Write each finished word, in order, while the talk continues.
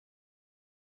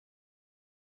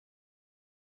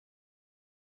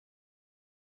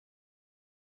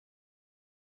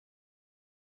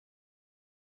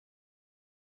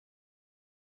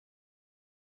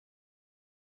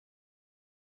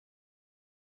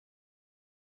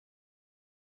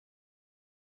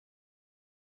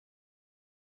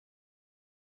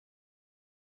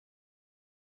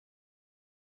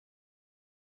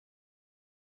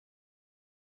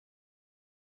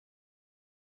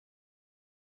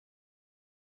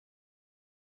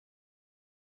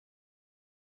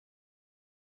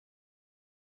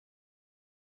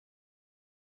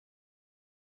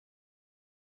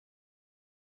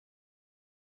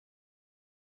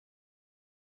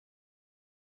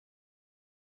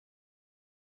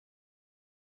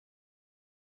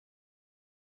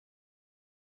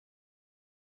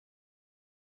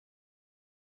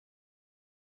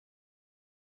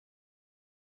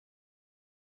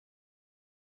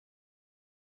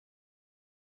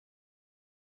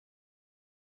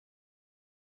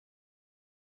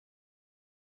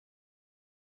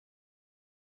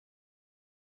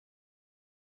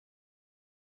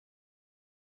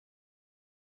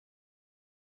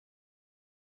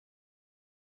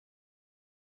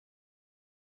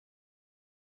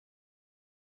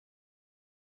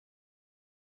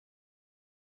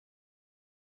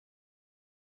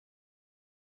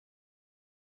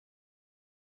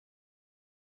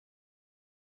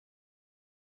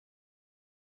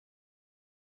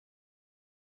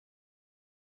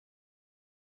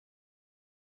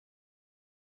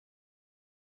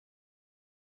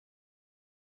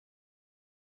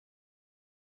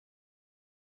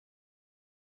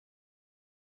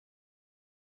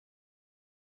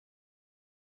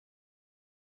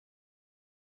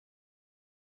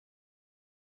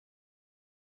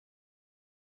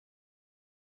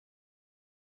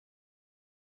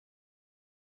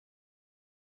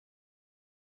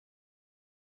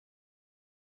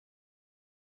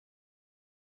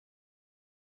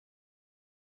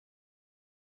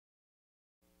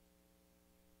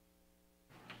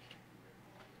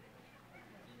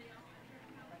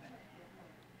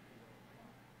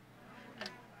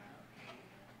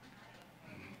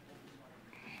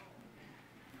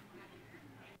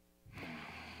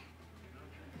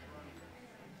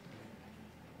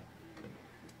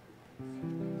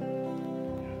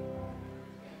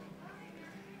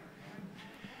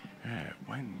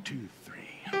1, 2, 3.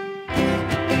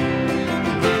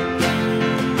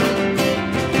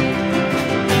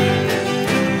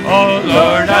 Oh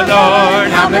Lord,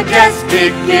 how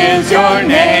majestic is your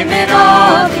name in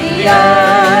all the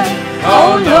earth.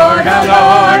 Oh Lord,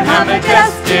 how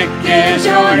majestic is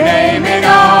your name in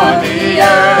all the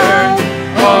earth.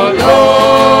 Oh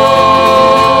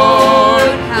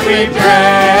Lord, we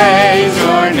praise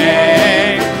your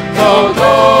name. Oh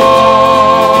Lord,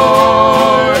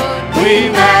 we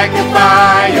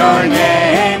magnify your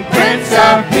name. Prince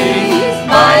of Peace,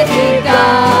 mighty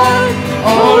God.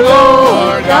 Oh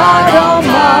Lord, God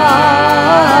Almighty.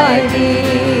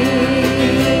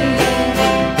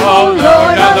 Oh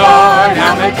Lord,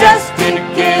 how majestic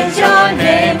is your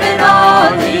name in all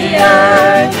the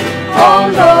earth. Oh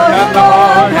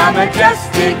Lord, how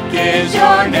majestic is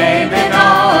your name in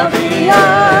all the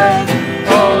earth.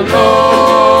 Oh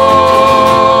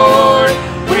Lord,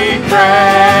 we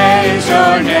praise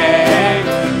your name.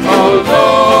 Oh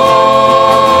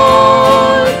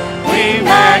Lord, we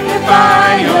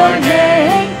magnify your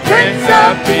name. Prince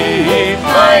of Peace,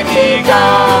 mighty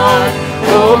God.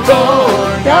 Oh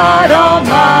Lord, God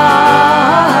Almighty.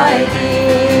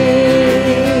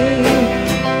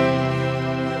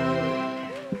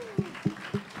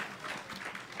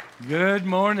 Good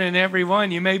morning,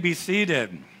 everyone. You may be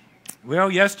seated.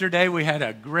 Well, yesterday we had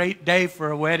a great day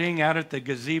for a wedding out at the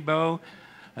gazebo.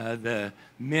 The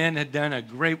men had done a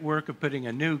great work of putting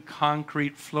a new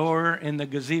concrete floor in the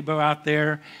gazebo out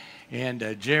there.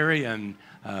 And Jerry and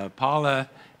Paula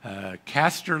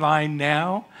Casterline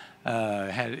now.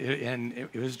 And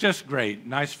it was just great.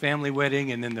 Nice family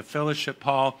wedding. And then the fellowship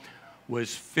hall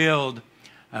was filled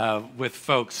with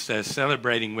folks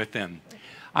celebrating with them.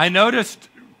 I noticed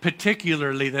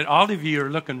particularly that all of you are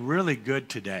looking really good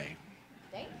today.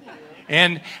 Thank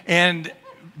you. And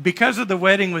because of the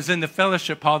wedding was in the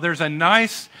fellowship hall, there's a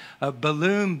nice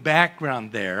balloon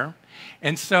background there.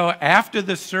 And so after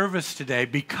the service today,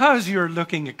 because you're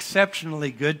looking exceptionally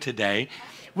good today,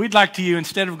 we'd like to you,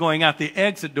 instead of going out the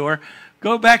exit door,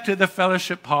 go back to the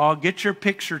fellowship hall, get your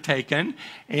picture taken,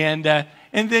 and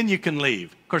then you can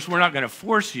leave. Of course, we're not going to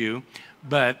force you,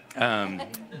 but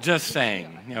just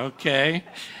saying, okay?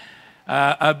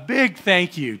 A big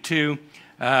thank you to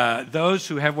those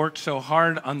who have worked so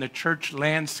hard on the church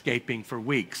landscaping for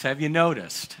weeks. Have you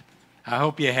noticed? I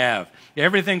hope you have.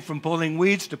 Everything from pulling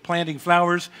weeds to planting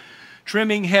flowers,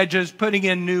 trimming hedges, putting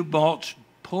in new mulch,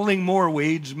 pulling more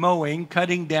weeds, mowing,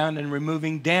 cutting down and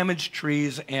removing damaged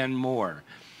trees, and more.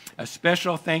 A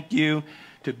special thank you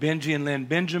to Benji and Lynn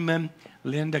Benjamin,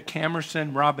 Linda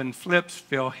Camerson, Robin Flips,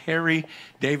 Phil Harry,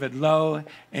 David Lowe,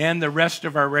 and the rest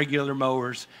of our regular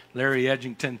mowers, Larry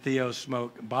Edgington, Theo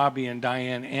Smoke, Bobby and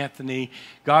Diane Anthony.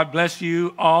 God bless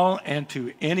you all, and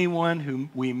to anyone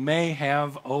whom we may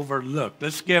have overlooked.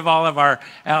 Let's give all of our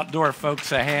outdoor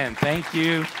folks a hand. Thank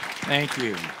you. Thank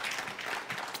you.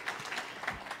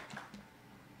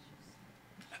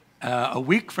 A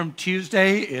week from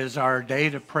Tuesday is our day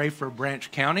to pray for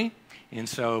Branch County. And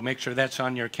so make sure that's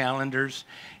on your calendars.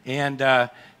 And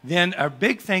then a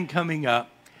big thing coming up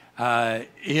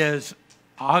is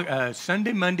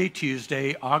Sunday, Monday,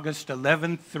 Tuesday, August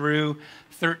 11th through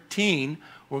 13.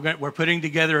 We're putting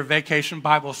together a vacation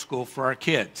Bible school for our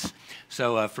kids.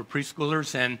 So for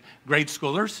preschoolers and grade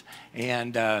schoolers.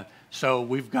 And so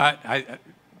we've got...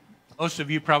 Most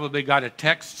of you probably got a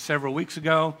text several weeks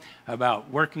ago about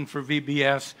working for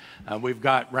VBS.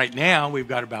 Right now, we've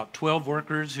got about 12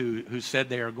 workers who said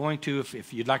they are going to.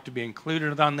 If you'd like to be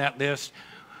included on that list,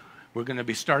 we're going to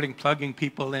be starting plugging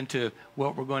people into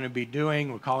what we're going to be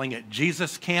doing. We're calling it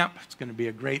Jesus Camp. It's going to be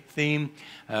a great theme.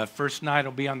 First night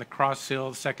will be on the Cross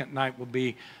Hill. The second night will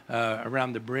be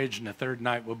around the bridge. And the third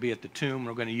night will be at the tomb.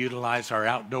 We're going to utilize our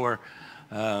outdoor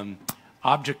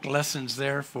object lessons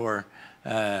there for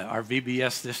our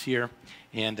VBS this year,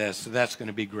 and so that's going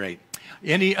to be great.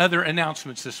 Any other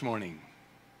announcements this morning?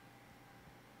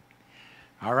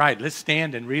 All right, let's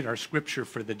stand and read our scripture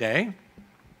for the day.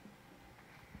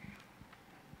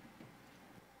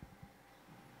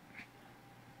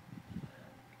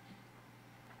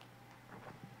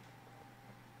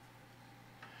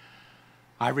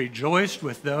 I rejoiced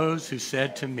with those who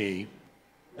said to me,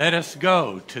 "Let us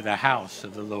go to the house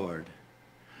of the Lord."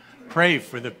 Pray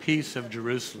for the peace of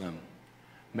Jerusalem.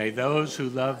 May those who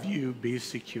love you be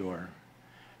secure.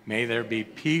 May there be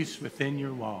peace within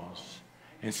your walls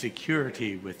and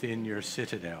security within your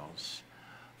citadels.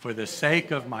 For the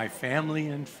sake of my family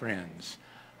and friends,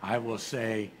 I will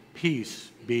say,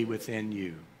 peace be within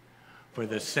you. For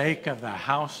the sake of the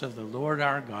house of the Lord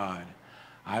our God,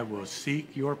 I will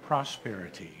seek your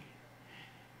prosperity.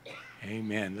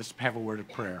 Amen. Let's have a word of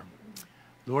prayer.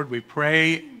 Lord, we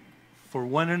pray for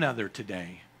one another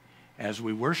today as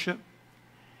we worship,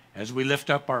 as we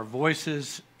lift up our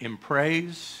voices in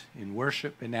praise, in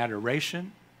worship, in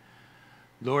adoration.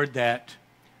 Lord, that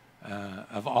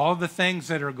of all the things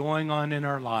that are going on in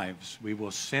our lives, we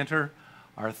will center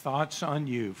our thoughts on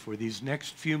you for these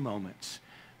next few moments.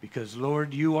 Because,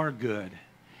 Lord, you are good,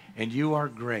 and you are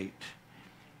great,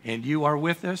 and you are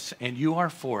with us, and you are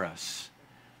for us.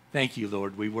 Thank you,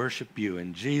 Lord. We worship you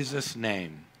in Jesus'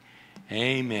 name.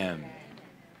 Amen.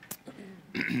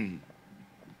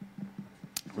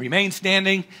 Remain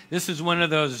standing. This is one of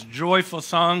those joyful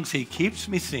songs. He keeps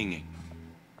me singing.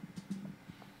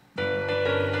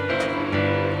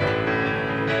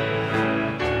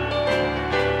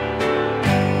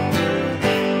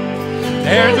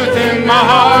 There's within my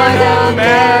heart a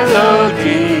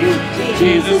melody.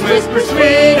 Jesus whispers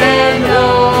sweet and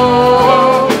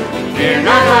low. Fear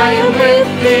not, I am with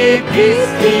thee.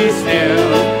 Peace be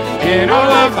still. In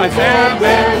all of my ebb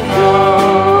and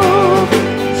flow.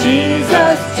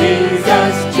 Jesus,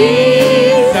 Jesus,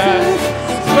 Jesus,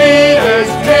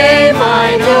 sweetest name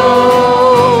I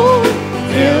know.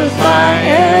 Fills my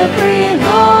every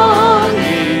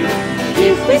longing.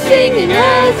 Keeps me singing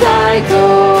as I go.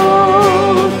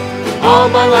 All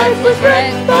my life was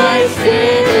wrecked by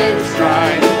sin and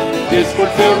strife.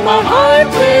 Discord filled my heart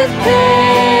with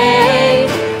pain.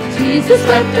 Jesus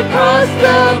wept across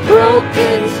the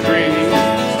broken stream,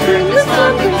 stirring the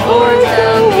slumbering chords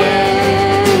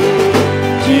away.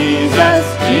 Jesus,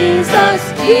 Jesus,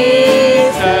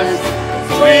 Jesus,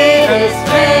 sweetest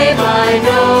name I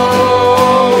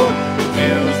know.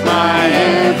 Fills my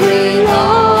every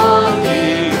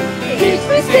longing, keeps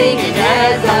me singing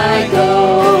as I go.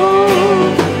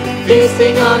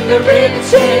 Feasting on the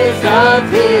riches of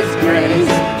His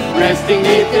grace, resting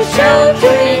neath the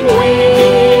sheltering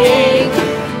wing,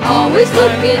 always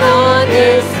looking on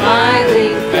His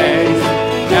smiling face.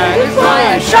 That is why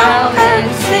I shout and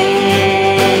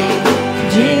sing.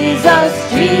 Jesus,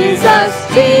 Jesus,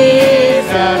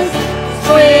 Jesus,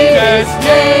 sweetest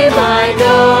name I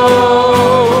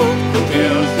know.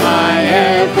 Fills my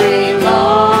every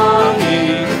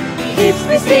longing, keeps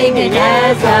me singing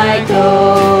as I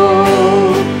go.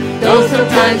 Though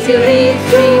sometimes He leads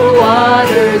through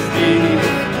waters deep,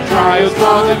 trials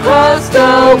fall across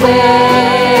the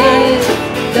way.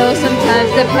 Though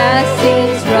sometimes the path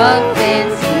seems rough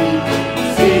and steep,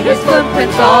 see His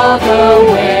footprints all the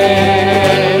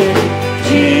way.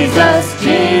 Jesus,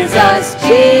 Jesus,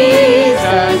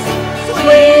 Jesus,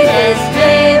 sweetest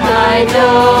name I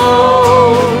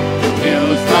know.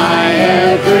 Fills my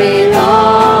every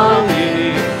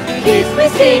longing, keeps me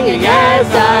singing as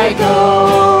I go.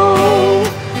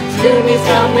 Soon He's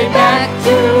coming back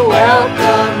to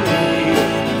welcome me,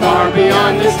 far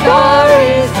beyond the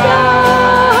starry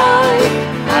sky.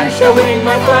 I shall wing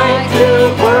my flight to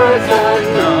worlds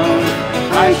unknown.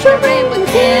 I shall reign with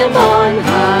Him on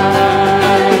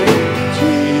high.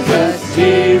 Jesus,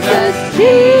 Jesus,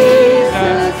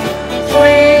 Jesus,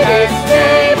 sweetest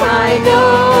name I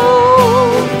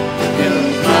know.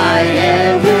 Fills my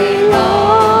every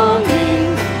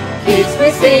longing, keeps me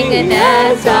singing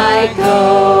as I go.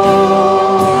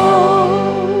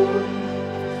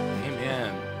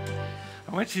 I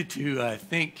want you to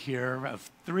think here of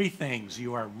 3 things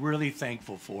you are really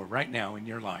thankful for right now in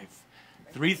your life.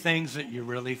 3 things that you're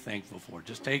really thankful for.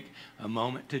 Just take a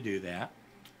moment to do that.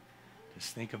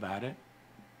 Just think about it.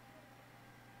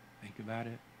 Think about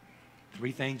it.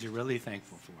 3 things you're really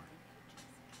thankful for.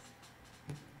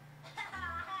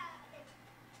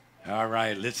 All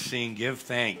right, let's sing Give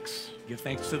Thanks. Give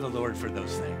thanks to the Lord for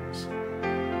those things.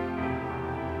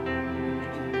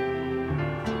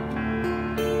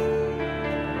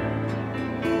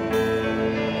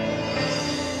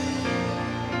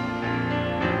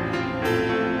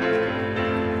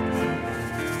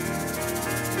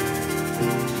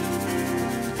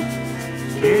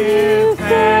 Give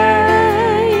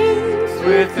thanks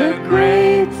with a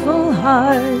grateful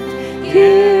heart.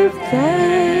 Give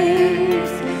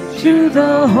thanks to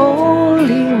the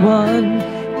Holy One.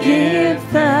 Give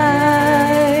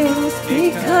thanks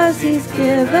because He's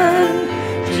given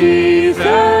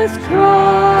Jesus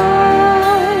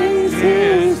Christ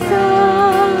His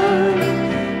Son.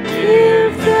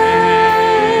 Give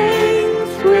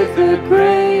thanks with a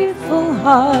grateful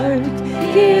heart.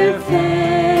 Give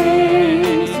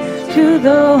thanks to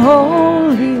the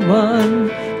Holy One.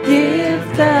 Give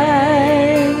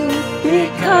thanks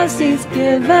because He's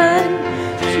given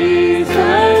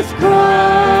Jesus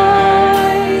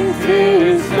Christ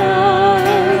His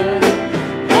Son.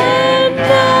 And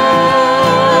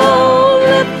now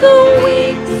let the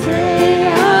weak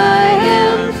say, I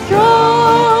am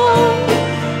strong.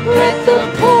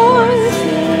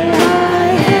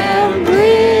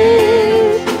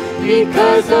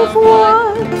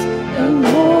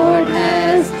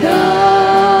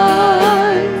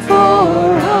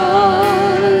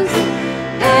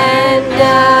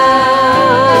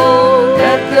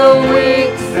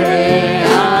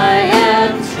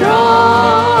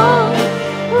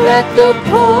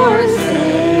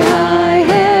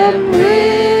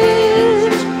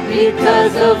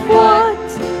 because of what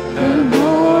the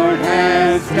Lord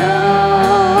has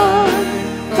done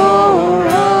for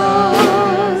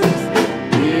us.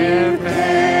 Give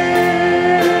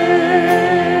thanks.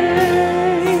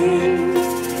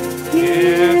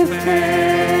 Give thanks.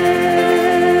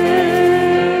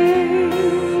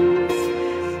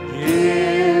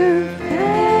 Give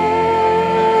thanks.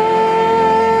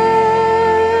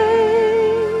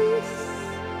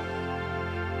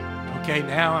 Okay,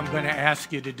 now I'm going to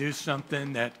ask you to do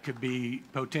something that could be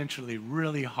potentially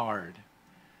really hard.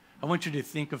 I want you to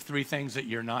think of 3 things that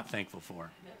you're not thankful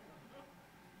for.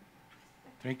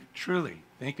 Truly,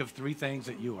 think of 3 things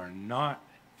that you are not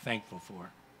thankful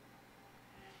for.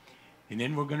 And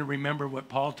then we're going to remember what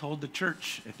Paul told the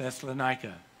church at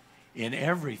Thessalonica. In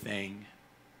everything,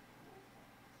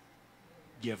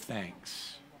 give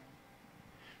thanks.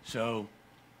 So,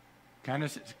 kind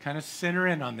of center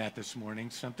in on that this morning,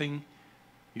 something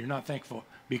you're not thankful,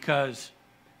 because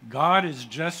God is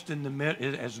just in the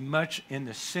as much in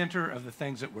the center of the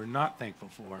things that we're not thankful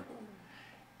for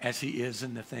as he is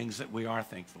in the things that we are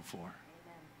thankful for.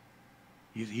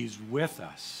 He's with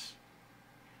us.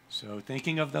 So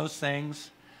thinking of those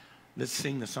things, let's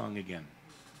sing the song again.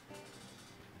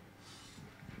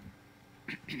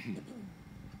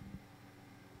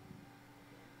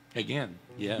 Again,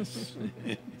 yes.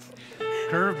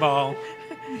 Curveball.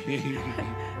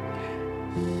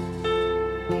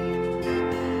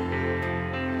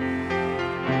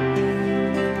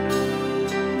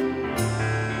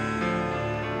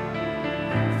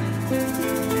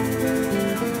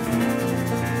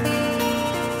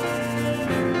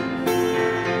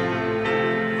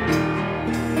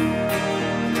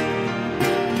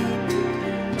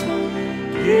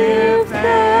 Give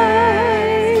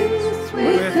thanks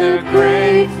with a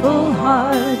grateful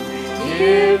heart.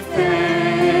 Give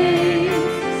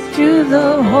thanks to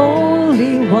the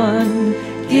Holy One.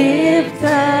 Give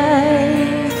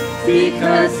thanks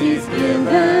because He's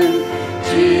given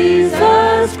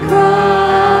Jesus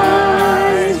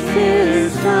Christ,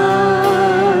 His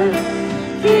Son.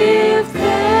 Give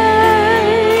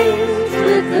thanks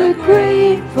with a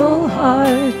grateful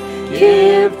heart.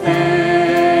 Give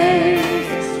thanks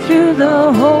to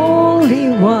the Holy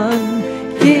One.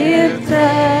 Give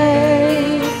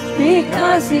thanks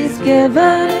because He's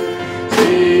given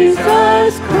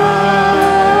Jesus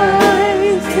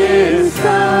Christ, His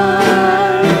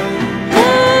Son.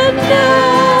 And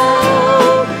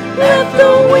now let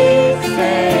the weak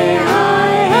say, I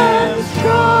am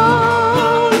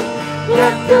strong.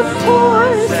 Let the poor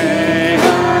say, I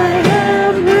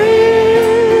am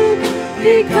rich,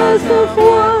 because of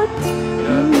what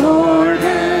the Lord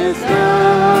has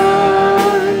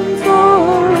done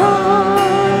for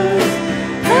us.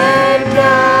 And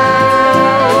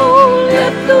now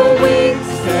let the weak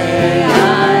say, I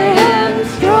am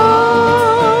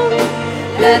strong.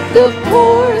 Let the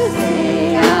poor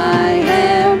say, I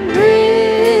am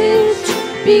rich,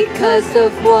 because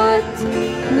of what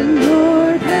the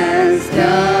Lord has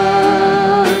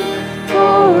done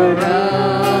for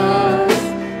us.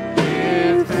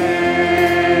 Give thanks.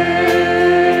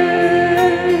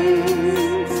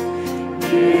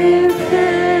 Give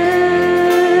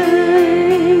thanks.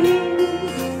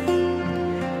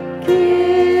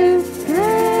 Give thanks.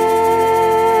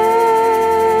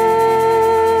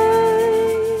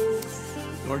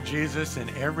 Lord Jesus, in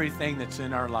everything that's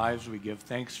in our lives, we give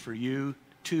thanks for you,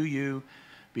 to you,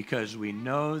 because we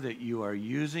know that you are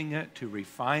using it to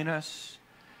refine us,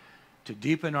 to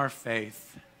deepen our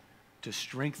faith, to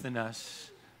strengthen us.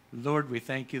 Lord, we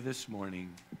thank you this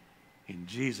morning. In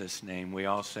Jesus' name we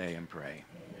all say and pray.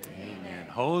 Amen.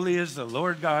 Holy is the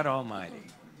Lord God Almighty.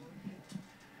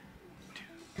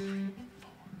 2, 3,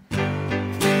 4.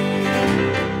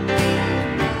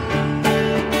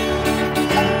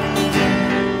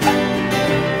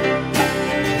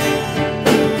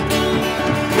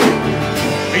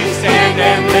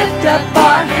 And lift up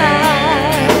our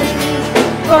hands,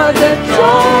 for the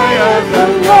joy of the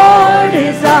Lord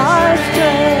is our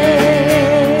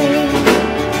strength.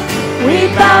 We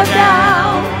bow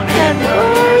down and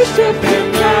worship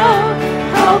Him now.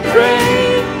 How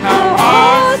great, how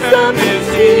awesome is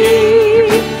He.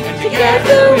 And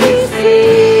together we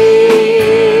sing,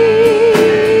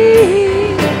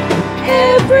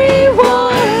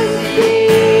 everyone sing.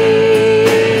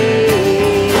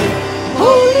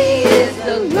 Holy is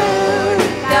the Lord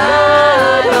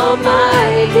God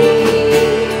Almighty.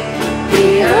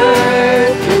 The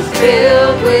earth is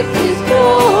filled with His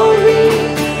glory.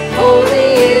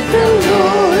 Holy is the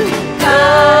Lord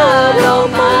God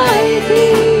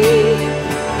Almighty.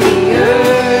 The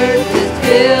earth is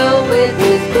filled with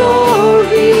His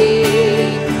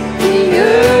glory. The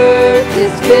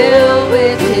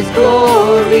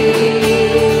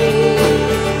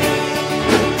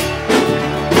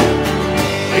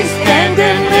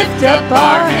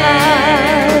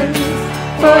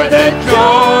The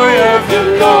joy of the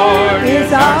Lord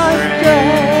is our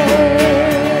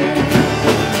strength.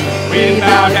 We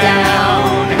bow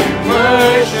down and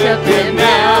worship Him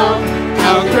now.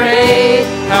 How great,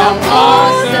 how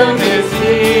awesome is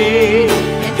He.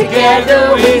 And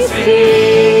together we sing.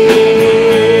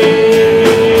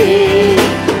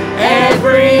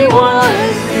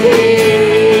 Everyone sing.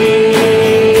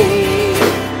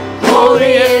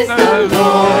 Holy is the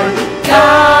Lord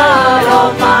God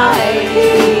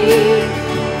Almighty.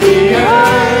 The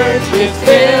earth is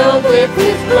filled with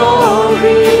His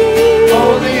glory.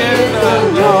 Holy is the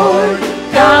Lord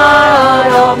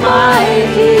God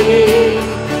Almighty.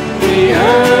 The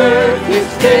earth is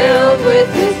filled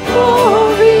with His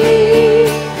glory.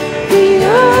 The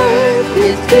earth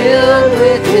is filled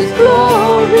with His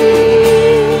glory.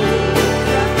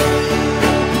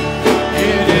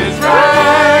 It is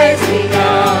rising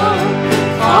up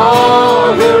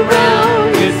all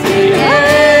around. It's the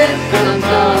anthem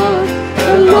of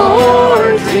the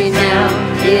Lord's renown.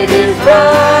 It is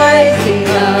rising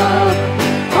up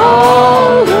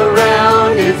all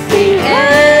around. It's the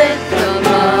anthem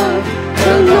of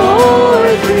the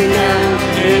Lord's renown.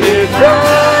 It is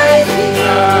rising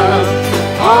up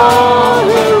all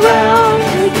around.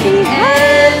 It's the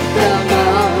anthem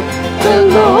of the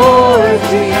Lord's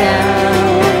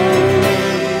renown.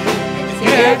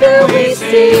 Together we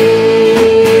sing.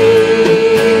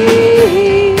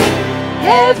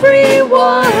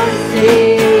 Everyone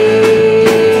sing.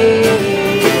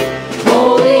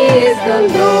 Holy is the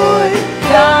Lord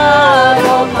God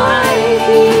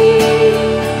Almighty.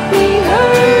 The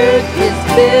earth is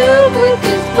filled with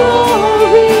His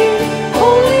glory.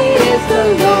 Holy is the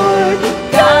Lord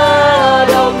God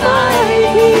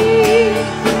Almighty.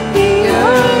 The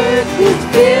earth is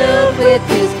filled with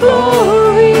His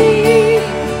glory.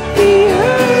 The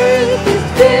earth is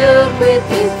filled with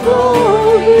His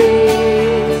glory.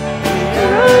 The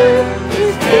earth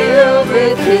is filled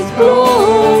with His glory.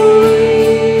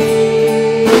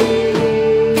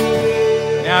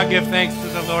 Now give thanks to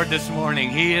the Lord this morning.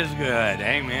 He is good.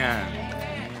 Amen.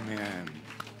 Amen.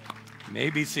 You may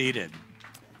be seated.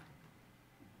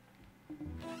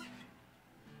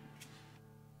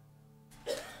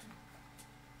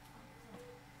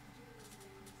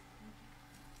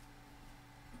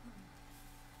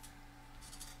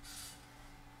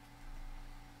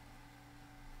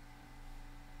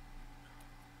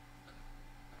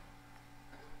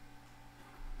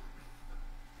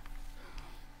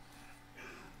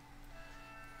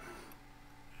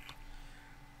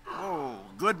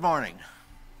 Good morning.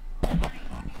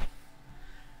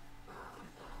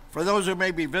 For those who may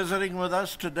be visiting with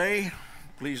us today,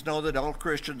 please know that all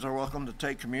Christians are welcome to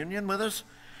take communion with us.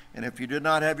 And if you do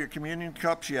not have your communion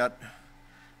cups yet,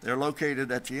 they're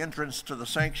located at the entrance to the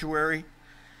sanctuary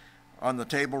on the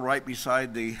table right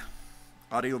beside the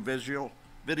audio-visual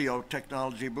video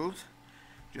technology booth,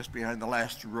 just behind the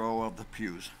last row of the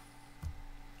pews.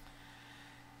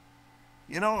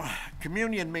 You know,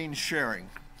 communion means sharing.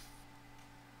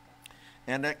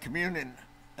 And at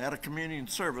a communion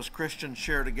service, Christians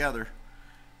share together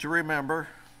to remember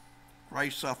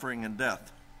Christ's suffering and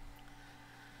death.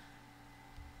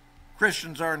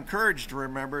 Christians are encouraged to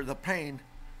remember the pain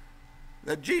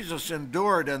that Jesus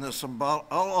endured and the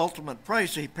ultimate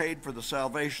price He paid for the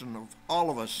salvation of all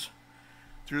of us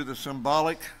through the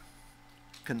symbolic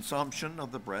consumption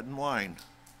of the bread and wine.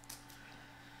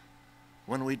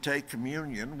 When we take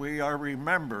communion, we are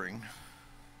remembering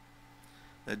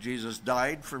that Jesus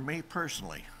died for me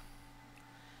personally.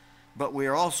 But we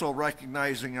are also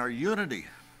recognizing our unity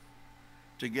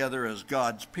together as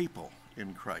God's people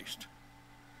in Christ.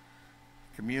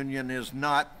 Communion is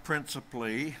not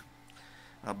principally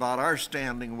about our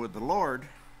standing with the Lord,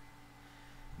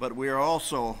 but we are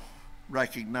also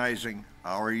recognizing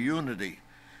our unity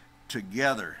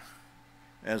together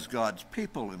as God's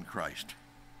people in Christ.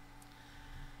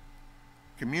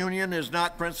 Communion is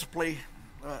not principally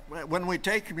when we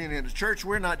take communion at church,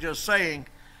 we're not just saying,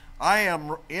 I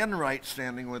am in right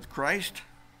standing with Christ,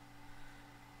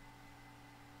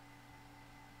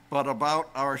 but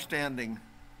about our standing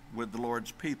with the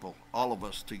Lord's people, all of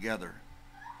us together,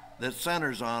 that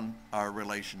centers on our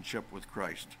relationship with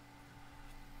Christ.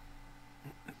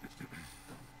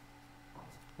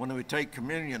 When we take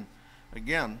communion,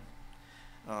 again,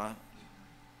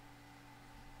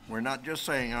 we're not just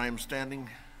saying, I am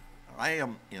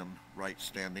in right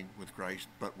standing with Christ,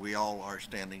 but we all are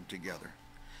standing together.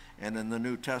 And in the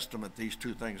New Testament, these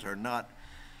two things are not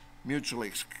mutually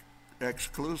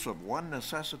exclusive. One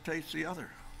necessitates the other.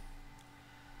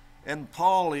 And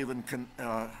Paul even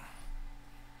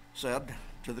said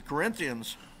to the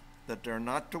Corinthians that they're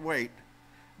not to wait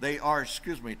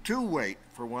to wait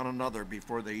for one another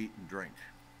before they eat and drink.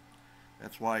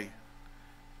 That's why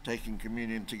taking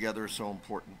communion together is so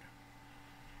important.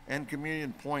 And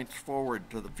communion points forward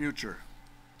to the future,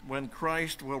 when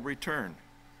Christ will return.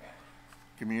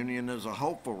 Communion is a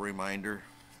hopeful reminder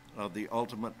of the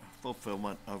ultimate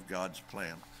fulfillment of God's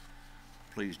plan.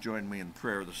 Please join me in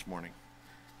prayer this morning.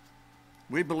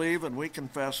 We believe and we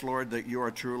confess, Lord, that you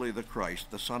are truly the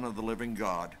Christ, the Son of the living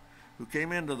God, who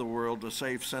came into the world to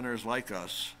save sinners like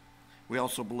us. We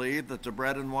also believe that the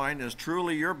bread and wine is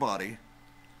truly your body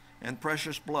and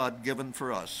precious blood given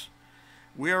for us.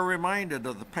 We are reminded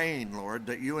of the pain, Lord,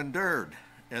 that you endured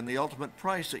and the ultimate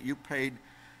price that you paid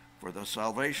for the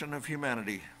salvation of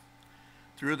humanity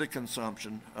through the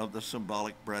consumption of the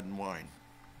symbolic bread and wine.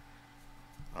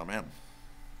 Amen.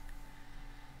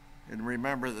 And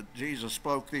remember that Jesus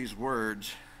spoke these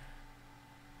words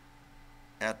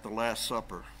at the Last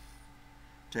Supper.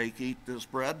 Take, eat this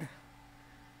bread.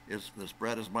 This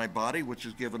bread is my body, which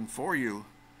is given for you,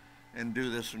 and do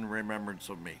this in remembrance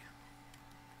of me.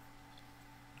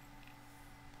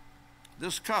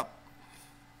 This cup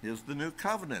is the new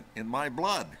covenant in my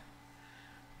blood.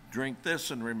 Drink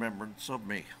this in remembrance of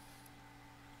me.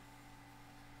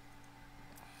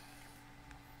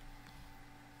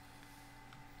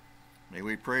 May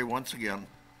we pray once again.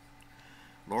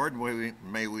 Lord,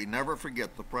 may we never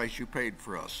forget the price you paid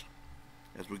for us.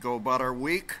 As we go about our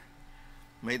week,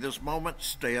 may this moment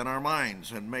stay in our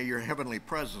minds, and may your heavenly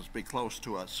presence be close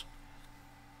to us.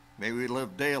 May we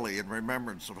live daily in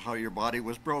remembrance of how your body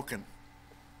was broken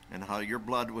and how your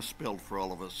blood was spilled for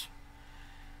all of us.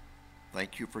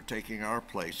 Thank you for taking our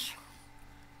place.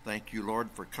 Thank you, Lord,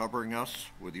 for covering us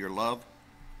with your love,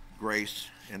 grace,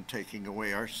 and taking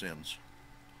away our sins.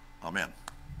 Amen.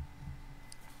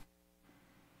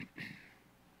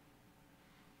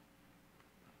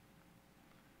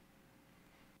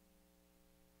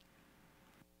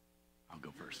 I'll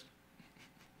go first.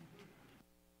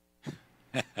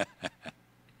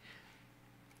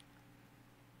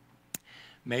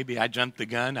 Maybe I jumped the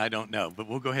gun, I don't know, but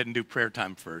we'll go ahead and do prayer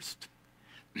time first.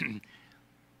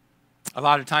 A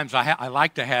lot of times I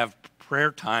like to have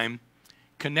prayer time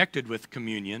connected with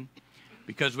communion,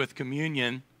 because with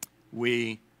communion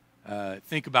we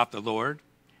think about the Lord,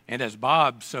 and as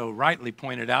Bob so rightly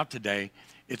pointed out today,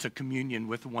 it's a communion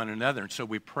with one another, and so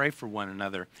we pray for one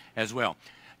another as well.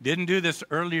 Didn't do this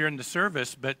earlier in the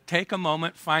service, but take a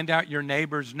moment, find out your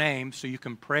neighbor's name so you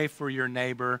can pray for your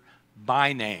neighbor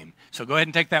by name. So go ahead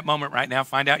and take that moment right now,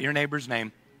 find out your neighbor's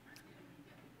name.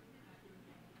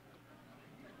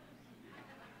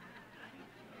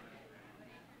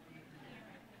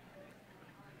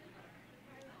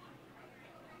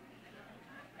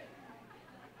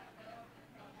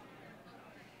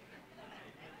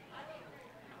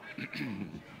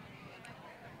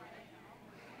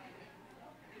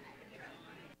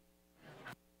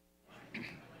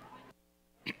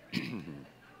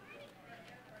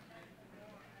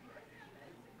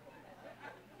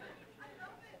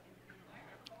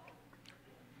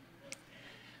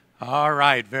 All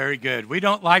right, very good. We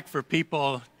don't like for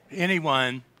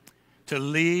anyone, to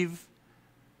leave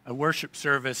a worship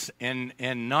service and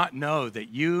not know that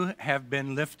you have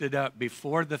been lifted up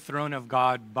before the throne of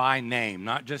God by name,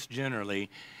 not just generally.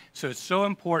 So it's so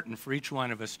important for each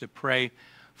one of us to pray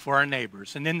for our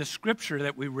neighbors. And then the scripture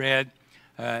that we read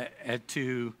at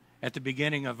the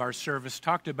beginning of our service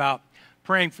talked about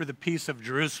praying for the peace of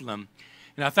Jerusalem.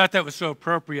 And I thought that was so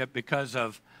appropriate because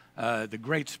of the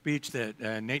great speech that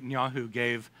Netanyahu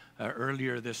gave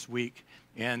earlier this week.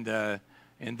 And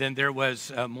then there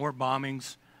was more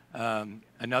bombings,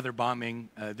 another bombing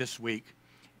this week.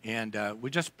 And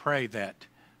we just pray that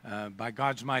by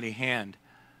God's mighty hand,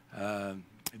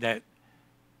 that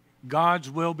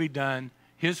God's will be done,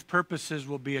 his purposes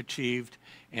will be achieved,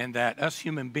 and that us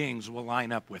human beings will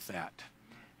line up with that.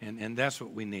 And that's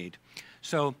what we need.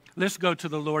 So let's go to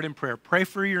the Lord in prayer. Pray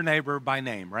for your neighbor by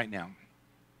name right now.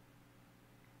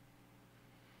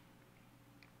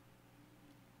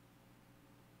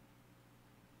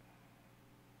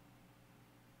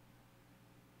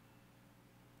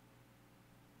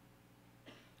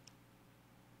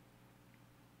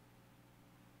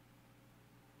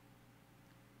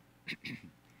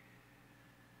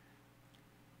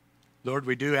 Lord,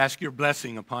 we do ask your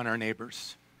blessing upon our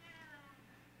neighbors.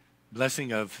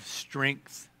 Blessing of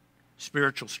strength,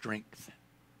 spiritual strength,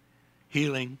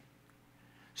 healing,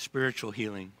 spiritual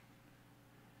healing,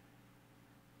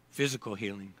 physical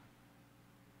healing,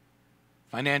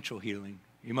 financial healing,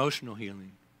 emotional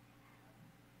healing.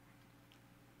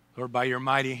 Lord, by your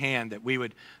mighty hand, that we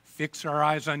would fix our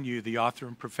eyes on you, the author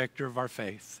and perfecter of our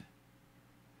faith,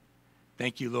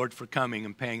 Thank you, Lord, for coming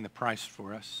and paying the price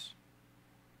for us.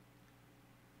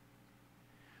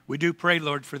 We do pray,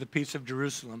 Lord, for the peace of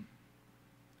Jerusalem,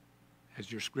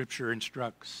 as your scripture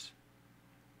instructs.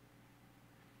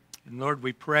 And Lord,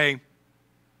 we pray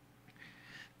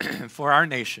for our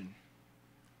nation,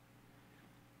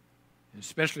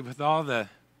 especially with all the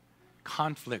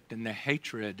conflict and the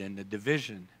hatred and the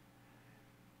division.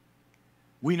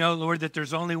 We know, Lord, that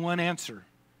there's only one answer.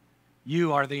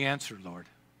 You are the answer, Lord.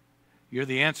 You're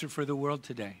the answer for the world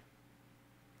today.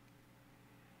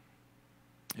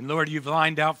 And Lord, you've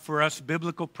lined out for us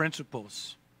biblical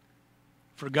principles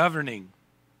for governing.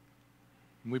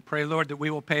 And we pray, Lord, that we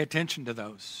will pay attention to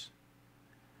those.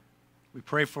 We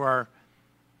pray for our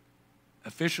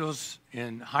officials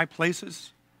in high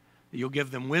places, that you'll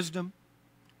give them wisdom,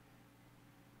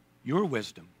 your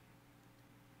wisdom.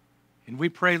 And we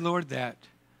pray, Lord, that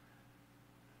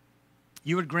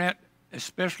you would grant,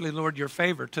 especially, Lord, your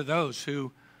favor to those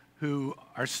who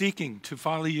are seeking to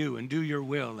follow you and do your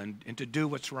will and to do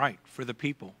what's right for the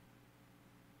people.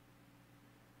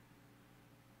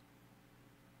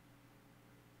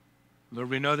 Lord,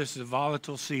 we know this is a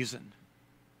volatile season.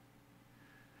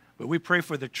 But we pray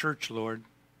for the church, Lord.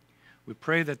 We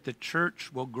pray that the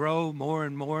church will grow more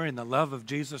and more in the love of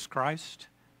Jesus Christ,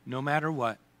 no matter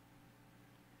what.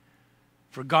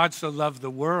 For God so loved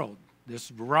the world, this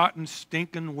rotten,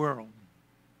 stinking world,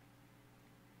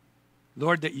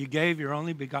 Lord, that you gave your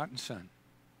only begotten Son.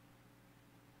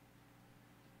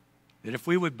 That if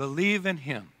we would believe in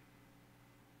him,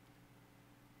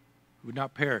 we would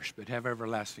not perish but have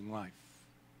everlasting life.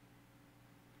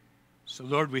 So,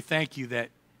 Lord, we thank you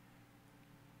that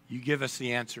you give us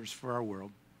the answers for our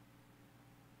world.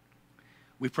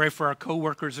 We pray for our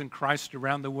co-workers in Christ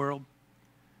around the world,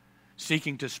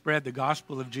 seeking to spread the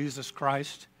gospel of Jesus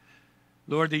Christ.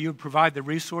 Lord, that you would provide the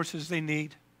resources they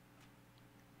need,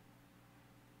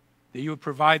 that you would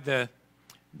provide the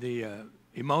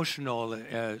emotional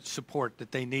support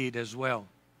that they need as well.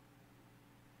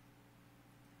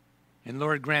 And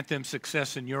Lord, grant them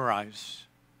success in your eyes.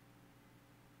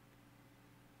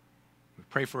 We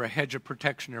pray for a hedge of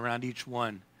protection around each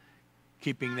one,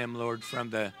 keeping them, Lord,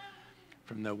 from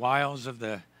the wiles of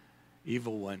the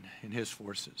evil one and his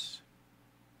forces.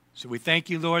 So we thank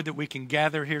you, Lord, that we can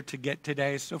gather here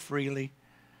today so freely,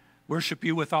 worship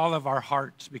you with all of our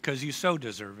hearts because you so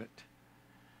deserve it.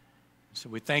 So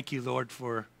we thank you, Lord,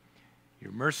 for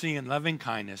your mercy and loving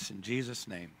kindness. In Jesus'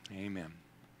 name, amen.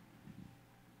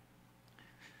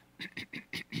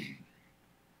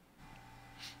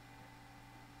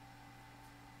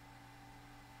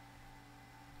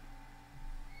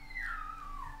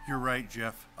 You're right,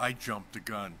 Jeff. I jumped the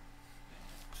gun.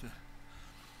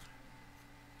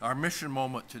 Our mission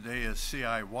moment today is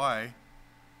CIY.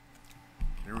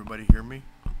 Everybody hear me?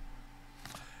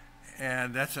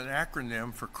 And that's an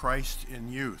acronym for Christ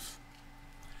in Youth.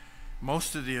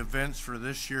 Most of the events for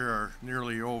this year are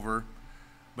nearly over,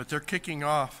 but they're kicking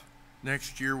off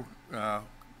next year a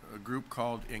group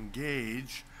called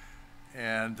Engage,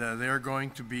 and they're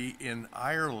going to be in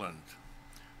Ireland,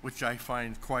 which I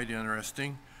find quite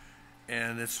interesting.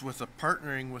 And it's with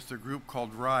partnering with a group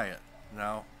called Riot.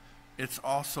 Now, it's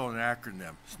also an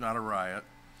acronym. It's not a riot.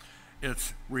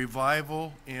 It's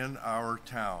Revival in Our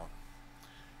Town.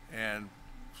 And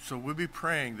so we'll be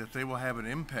praying that they will have an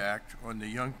impact on the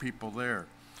young people there.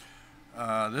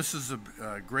 This is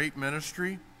a great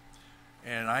ministry,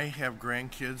 and I have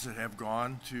grandkids that have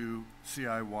gone to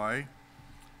CIY.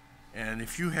 And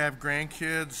if you have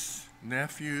grandkids,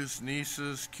 nephews,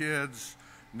 nieces, kids,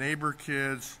 neighbor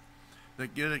kids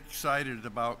that get excited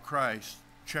about Christ,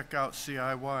 check out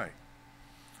CIY.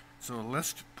 So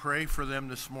let's pray for them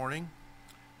this morning,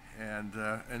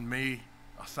 and may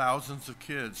thousands of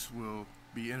kids will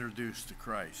be introduced to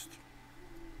Christ.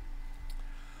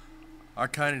 Our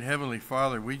kind and Heavenly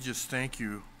Father, we just thank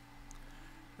you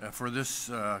for this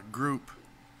group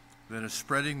that is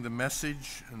spreading the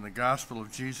message and the gospel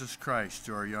of Jesus Christ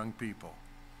to our young people.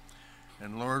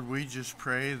 And Lord, we just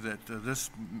pray that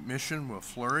this mission will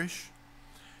flourish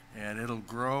and it'll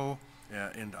grow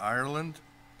in Ireland.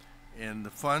 And the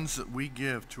funds that we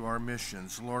give to our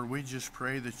missions, Lord, we just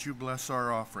pray that you bless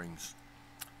our offerings.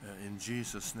 In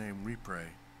Jesus' name we pray.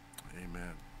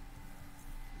 Amen.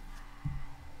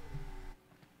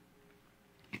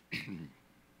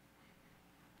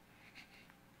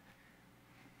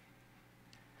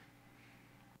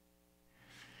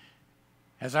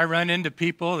 As I run into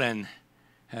people and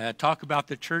talk about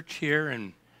the church here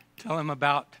and tell them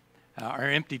about our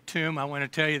empty tomb, I want to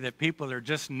tell you that people are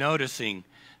just noticing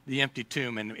the empty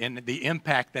tomb and the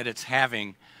impact that it's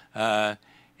having. I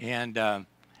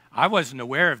wasn't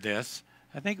aware of this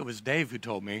I think it was Dave who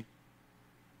told me.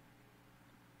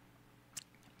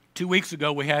 2 weeks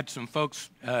ago, we had some folks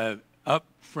up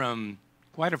from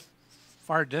quite a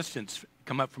far distance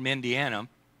come up from Indiana.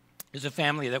 There's a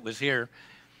family that was here,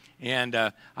 and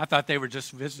I thought they were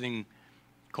just visiting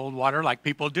Coldwater like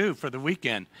people do for the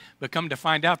weekend. But come to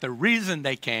find out, the reason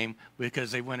they came was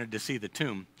because they wanted to see the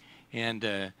tomb and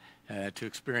to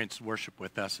experience worship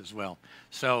with us as well.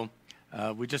 So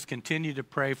we just continue to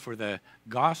pray for the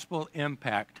gospel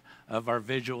impact of our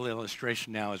visual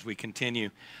illustration now as we continue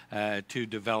to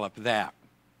develop that.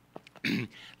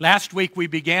 Last week we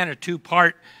began a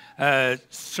two-part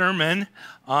sermon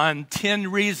on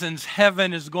 10 reasons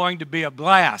heaven is going to be a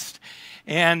blast.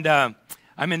 And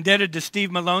I'm indebted to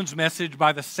Steve Malone's message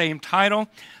by the same title.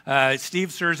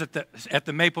 Steve serves at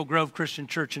the Maple Grove Christian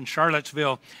Church in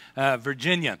Charlottesville,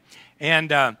 Virginia. And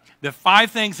the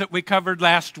 5 things that we covered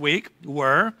last week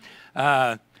were,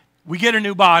 we get a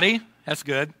new body. That's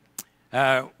good.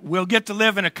 We'll get to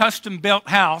live in a custom-built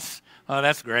house. Oh,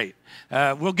 that's great.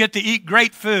 We'll get to eat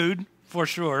great food, for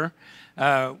sure.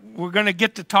 We're going to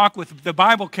get to talk with the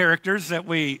Bible characters that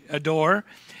we adore.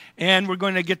 And we're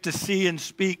going to get to see and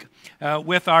speak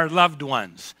with our loved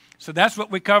ones. So that's what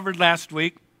we covered last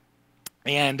week.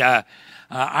 And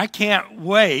I can't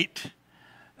wait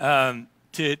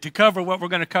to cover what we're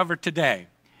going to cover today.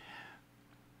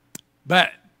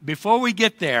 But before we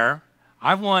get there,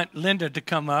 I want Linda to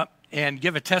come up and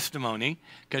give a testimony,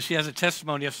 because she has a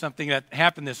testimony of something that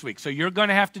happened this week. So you're going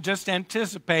to have to just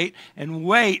anticipate and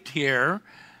wait here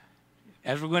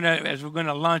as we're going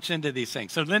to launch into these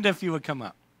things. So Linda, if you would come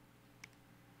up.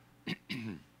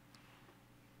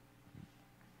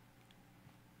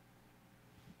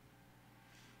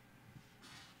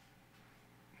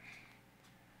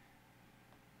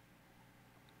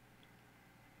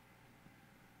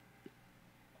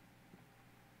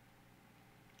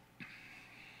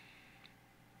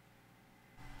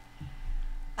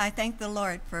 I thank the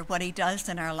Lord for what he does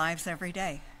in our lives every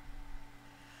day.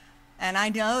 And I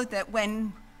know that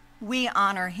when we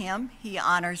honor him, he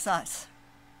honors us.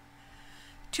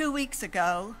 2 weeks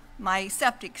ago, my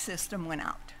septic system went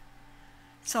out.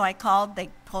 So I called, they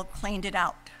cleaned it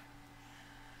out.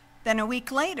 Then a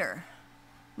week later,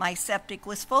 my septic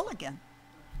was full again,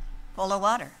 full of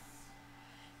water.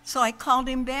 So I called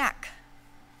him back.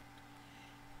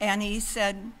 And he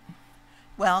said,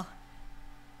 well,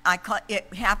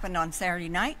 it happened on Saturday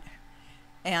night,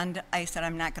 and I said,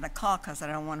 I'm not going to call because I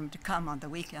don't want him to come on the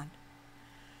weekend.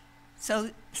 So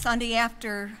Sunday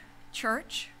after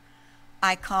church,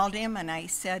 I called him and I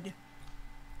said,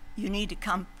 you need to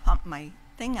come pump my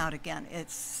thing out again.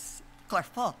 It's clear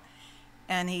full.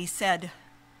 And he said,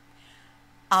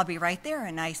 I'll be right there.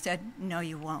 And I said, no,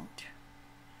 you won't.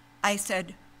 I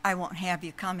said, I won't have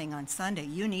you coming on Sunday.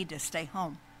 You need to stay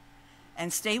home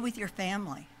and stay with your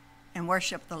family and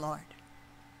worship the Lord.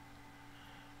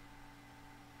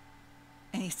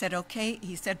 And he said, okay.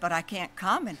 He said, but I can't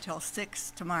come until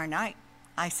 6 tomorrow night.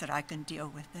 I said, I can deal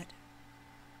with it.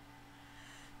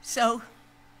 So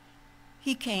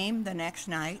he came the next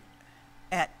night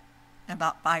at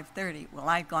about 5:30. Well,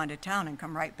 I'd gone to town and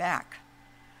come right back.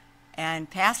 And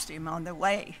passed him on the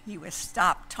way. He was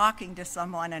stopped talking to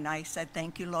someone, and I said,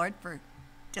 thank you, Lord, for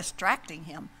distracting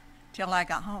him till I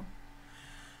got home.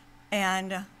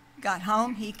 And got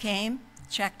home, he came,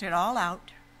 checked it all out,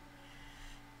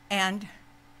 and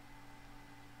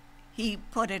he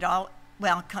put it all,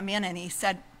 well, come in, and he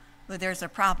said, well, there's a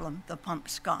problem, the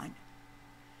pump's gone,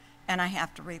 and I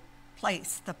have to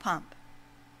replace the pump.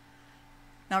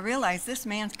 Now realize this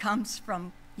man comes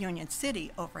from Union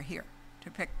City over here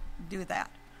to do that.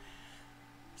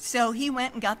 So he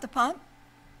went and got the pump,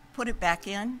 put it back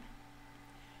in,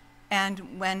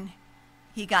 and when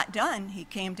he got done, he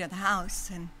came to the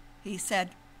house, and he said,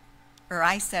 or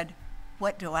I said,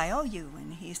 what do I owe you?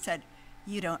 And he said,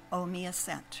 you don't owe me a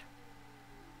cent.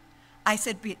 I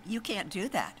said, but you can't do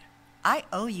that. I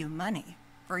owe you money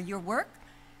for your work,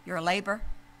 your labor,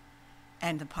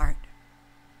 and the part.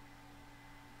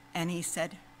 And he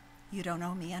said, you don't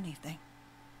owe me anything.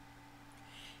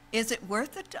 Is it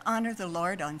worth it to honor the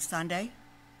Lord on Sunday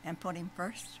and put him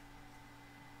first?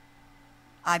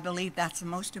 I believe that's the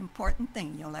most important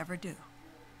thing you'll ever do.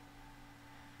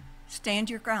 Stand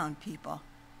your ground, people.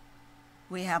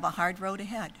 We have a hard road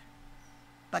ahead,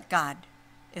 but God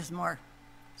is more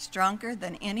stronger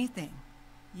than anything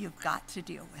you've got to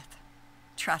deal with.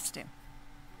 Trust him.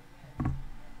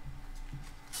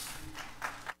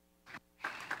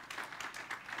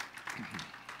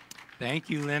 Thank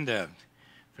you, Linda,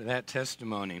 for that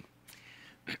testimony.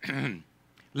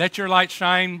 Let your light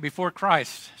shine before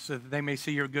Christ so that they may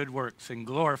see your good works and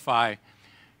glorify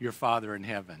your Father in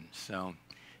heaven. So,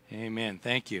 amen.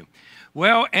 Thank you.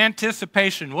 Well,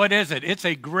 anticipation, what is it? It's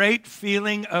a great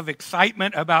feeling of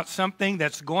excitement about something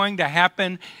that's going to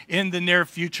happen in the near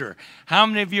future. How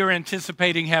many of you are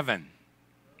anticipating heaven?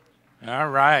 All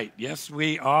right. Yes,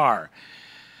 we are.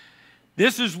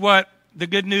 This is what the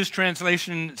Good News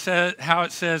Translation says, how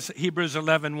it says Hebrews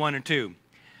 11, 1 and 2.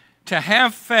 To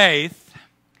have faith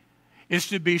is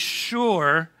to be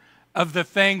sure of the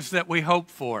things that we hope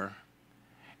for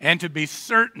and to be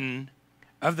certain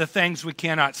of the things we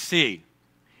cannot see.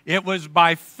 It was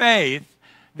by faith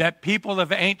that people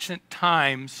of ancient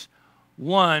times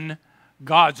won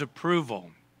God's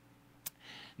approval.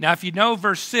 Now, if you know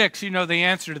verse 6, you know the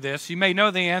answer to this. You may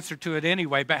know the answer to it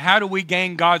anyway, but how do we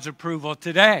gain God's approval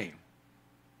today?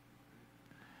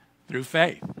 Through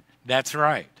faith. That's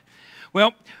right.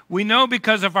 Well, we know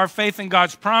because of our faith in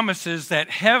God's promises that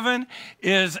heaven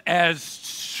is as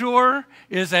sure,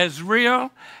 is as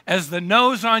real as the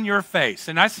nose on your face.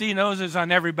 And I see noses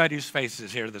on everybody's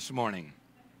faces here this morning.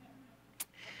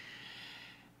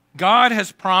 God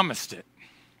has promised it.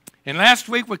 And last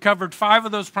week we covered 5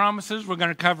 of those promises. We're going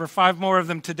to cover 5 more of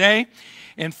them today.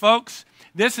 And folks,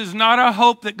 this is not a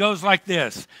hope that goes like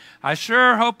this. I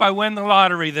sure hope I win the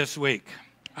lottery this week.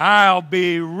 I'll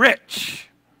be rich.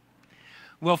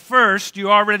 Well, first, you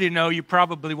already know you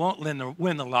probably won't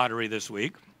win the lottery this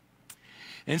week.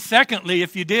 And secondly,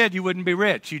 if you did, you wouldn't be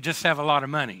rich. You just have a lot of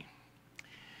money.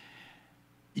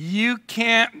 You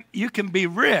can be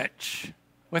rich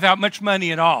without much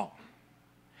money at all.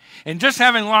 And just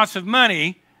having lots of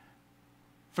money,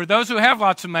 for those who have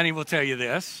lots of money will tell you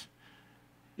this,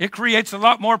 it creates a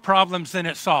lot more problems than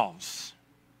it solves.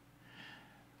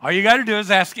 All you got to do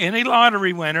is ask any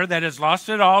lottery winner that has lost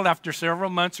it all after several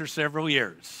months or several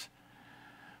years.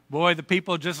 Boy, the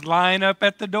people just line up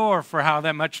at the door for how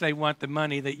that much they want the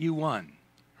money that you won,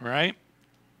 right?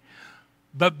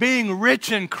 But being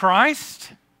rich in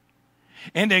Christ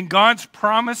and in God's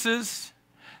promises,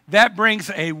 that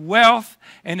brings a wealth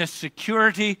and a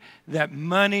security that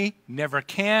money never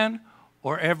can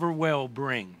or ever will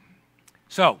bring.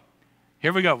 So,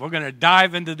 here we go. We're going to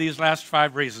dive into these last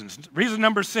 5 reasons. Reason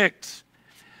number 6.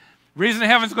 Reason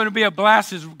heaven's going to be a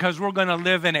blast is because we're going to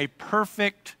live in a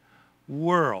perfect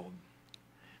world.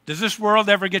 Does this world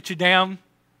ever get you down?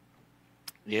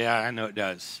 Yeah, I know it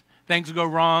does. Things go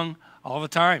wrong all the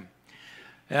time.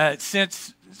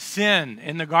 Since sin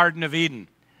in the Garden of Eden,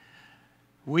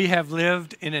 we have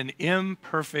lived in an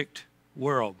imperfect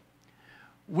world.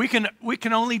 We can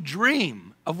only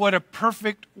dream of what a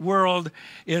perfect world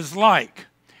is like.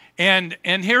 And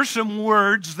here's some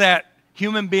words that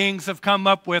human beings have come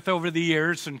up with over the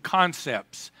years and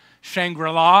concepts.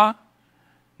 Shangri-La,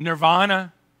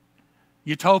 Nirvana,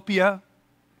 Utopia,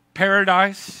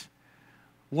 Paradise,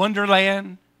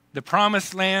 Wonderland, the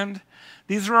Promised Land.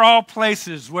 These are all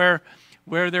places where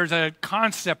there's a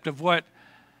concept of what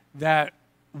that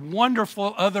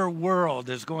wonderful other world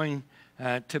is going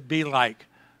to be like.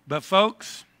 But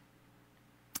folks,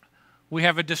 we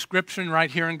have a description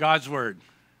right here in God's Word.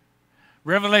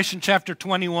 Revelation chapter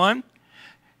 21,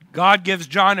 God gives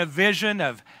John a vision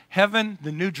of heaven,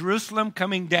 the New Jerusalem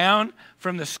coming down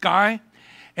from the sky.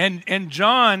 And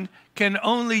John can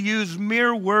only use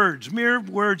mere words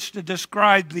to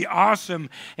describe the awesome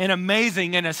and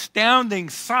amazing and astounding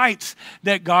sights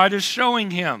that God is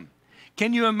showing him.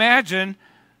 Can you imagine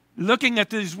looking at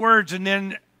these words and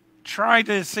then try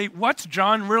to see what's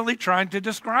John really trying to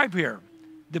describe here?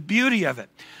 The beauty of it.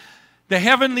 The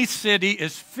heavenly city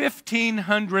is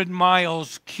 1,500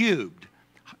 miles cubed,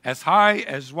 as high,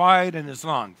 as wide, and as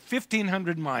long.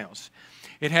 1,500 miles.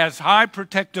 It has high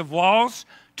protective walls,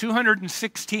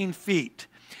 216 feet.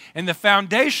 And the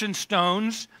foundation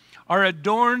stones are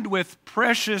adorned with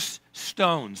precious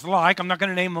stones, like, I'm not going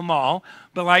to name them all,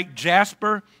 but like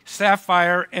jasper,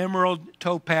 sapphire, emerald,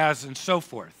 topaz, and so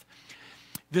forth.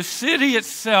 The city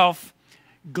itself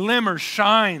glimmers,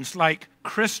 shines like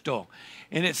crystal.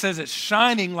 And it says it's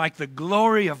shining like the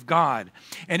glory of God.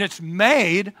 And it's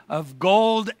made of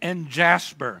gold and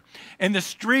jasper. And the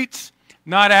streets,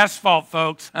 not asphalt,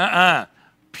 folks.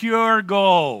 Pure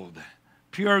gold.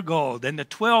 Pure gold. And the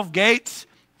 12 gates,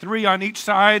 3 on each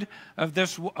side of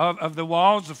the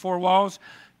walls, the 4 walls.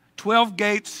 12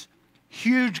 gates,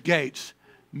 huge gates,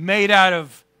 made out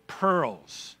of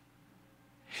pearls.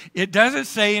 It doesn't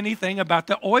say anything about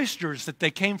the oysters that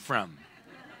they came from.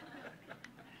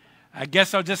 I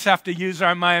guess I'll just have to use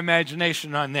my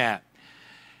imagination on that.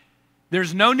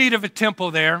 There's no need of a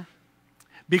temple there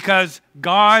because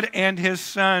God and His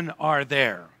Son are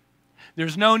there.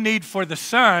 There's no need for the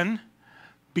Son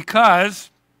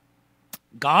because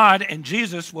God and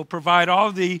Jesus will provide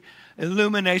all the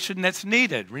illumination that's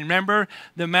needed. Remember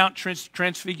the Mount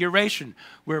Transfiguration,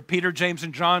 where Peter, James,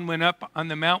 and John went up on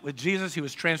the mount with Jesus. He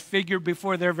was transfigured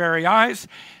before their very eyes.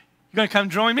 You going to come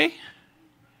join me?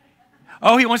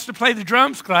 Oh, he wants to play the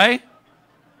drums, Clay.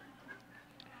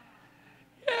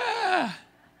 Yeah.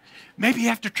 Maybe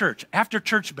after church. After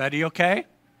church, buddy, okay?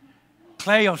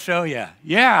 Clay will show you.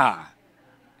 Yeah.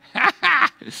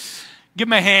 Give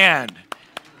him a hand.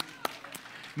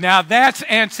 Now that's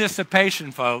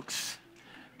anticipation, folks.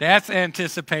 That's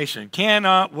anticipation.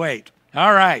 Cannot wait.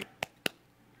 All right.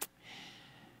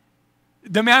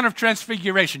 The Mount of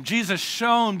Transfiguration. Jesus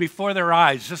shone before their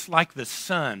eyes just like the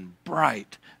sun.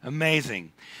 Bright.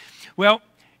 Amazing. Well,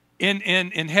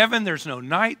 in heaven, there's no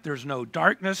night. There's no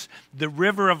darkness. The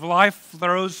river of life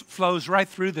flows right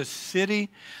through the city.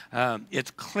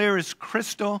 It's clear as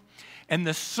crystal. And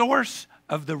the source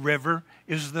of the river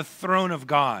is the throne of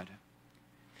God.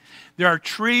 There are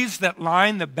trees that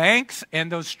line the banks,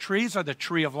 and those trees are the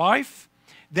tree of life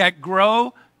that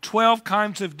grow 12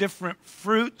 kinds of different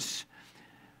fruits.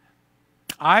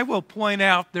 I will point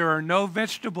out there are no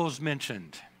vegetables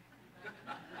mentioned.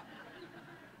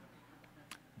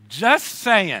 Just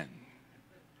saying.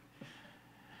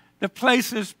 The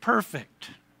place is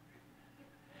perfect.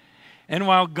 And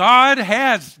while God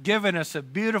has given us a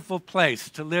beautiful place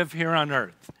to live here on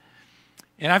earth,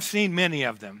 and I've seen many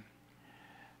of them,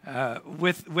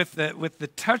 with the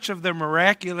touch of the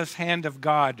miraculous hand of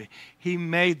God, He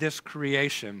made this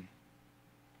creation.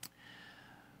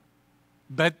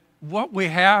 But what we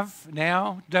have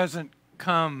now doesn't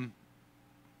come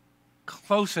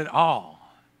close at all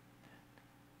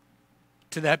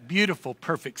to that beautiful,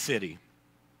 perfect city.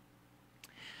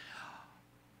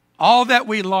 All that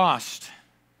we lost,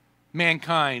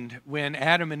 mankind, when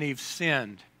Adam and Eve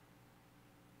sinned,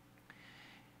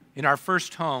 in our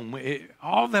first home,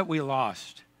 all that we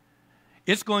lost,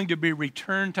 it's going to be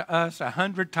returned to us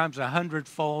 100 times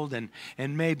 100-fold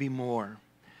and maybe more.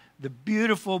 The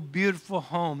beautiful, beautiful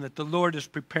home that the Lord is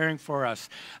preparing for us.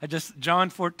 John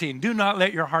 14, do not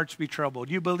let your hearts be troubled.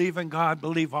 You believe in God,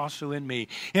 believe also in me.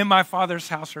 In my Father's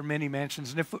house are many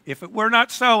mansions. And if it were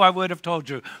not so, I would have told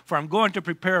you, for I'm going to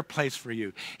prepare a place for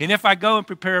you. And if I go and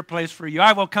prepare a place for you,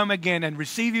 I will come again and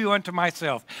receive you unto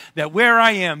myself, that where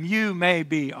I am, you may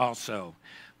be also.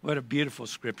 What a beautiful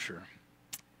scripture.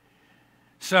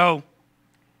 So,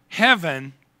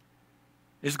 heaven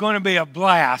is going to be a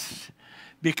blast,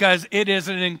 because it is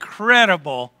an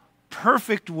incredible,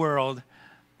 perfect world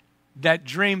that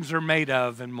dreams are made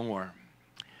of and more.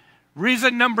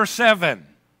 Reason number 7,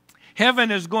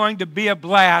 heaven is going to be a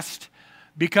blast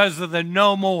because of the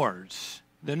no mores.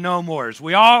 The no mores.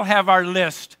 We all have our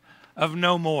list of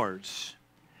no mores.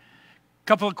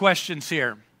 Couple of questions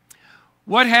here.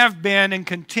 What have been and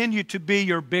continue to be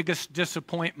your biggest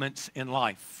disappointments in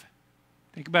life?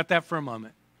 Think about that for a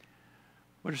moment.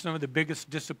 What are some of the biggest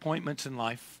disappointments in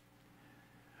life?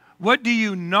 What do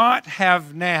you not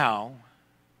have now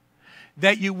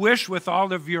that you wish with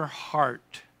all of your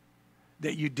heart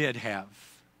that you did have?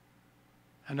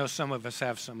 I know some of us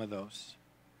have some of those.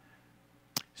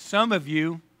 Some of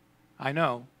you, I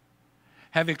know,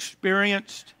 have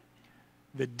experienced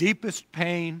the deepest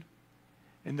pain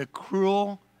and the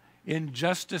cruel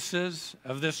injustices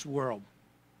of this world.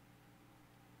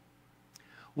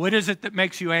 What is it that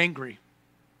makes you angry,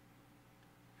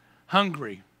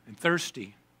 hungry, and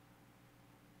thirsty?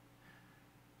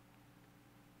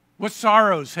 What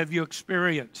sorrows have you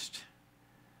experienced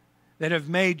that have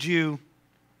made you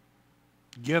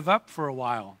give up for a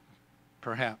while,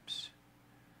 perhaps,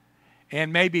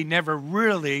 and maybe never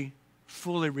really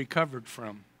fully recovered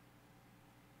from?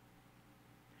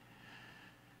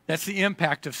 That's the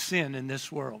impact of sin in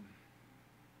this world.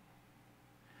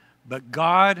 But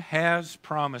God has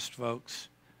promised, folks,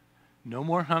 no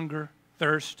more hunger,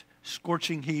 thirst,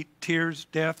 scorching heat, tears,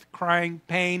 death, crying,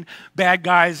 pain, bad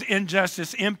guys,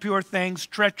 injustice, impure things,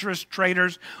 treacherous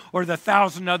traitors, or the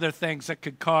 1,000 other things that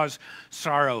could cause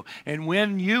sorrow. And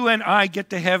when you and I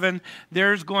get to heaven,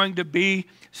 there's going to be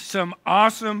some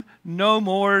awesome no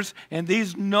mores, and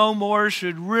these no mores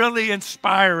should really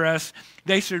inspire us.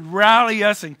 They should rally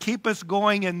us and keep us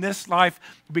going in this life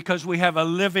because we have a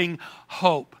living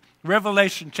hope.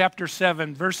 Revelation chapter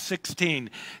 7, verse 16.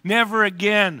 Never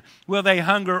again will they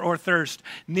hunger or thirst.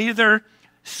 Neither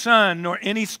sun nor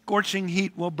any scorching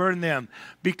heat will burn them,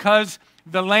 because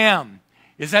the Lamb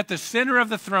is at the center of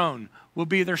the throne, will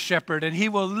be their shepherd, and he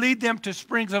will lead them to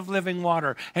springs of living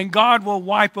water, and God will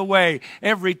wipe away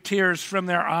every tears from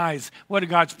their eyes. What do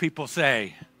God's people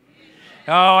say?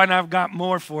 Oh, and I've got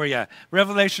more for you.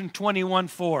 Revelation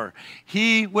 21:4.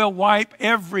 He will wipe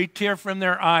every tear from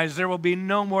their eyes. There will be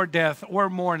no more death or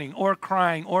mourning or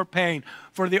crying or pain,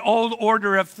 for the old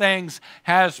order of things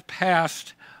has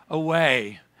passed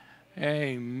away.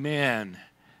 Amen.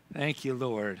 Thank you,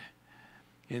 Lord.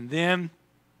 And then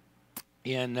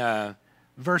in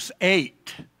verse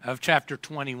 8 of chapter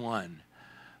 21,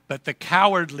 but the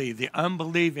cowardly, the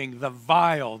unbelieving, the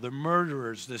vile, the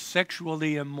murderers, the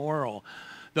sexually immoral,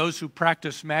 those who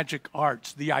practice magic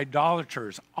arts, the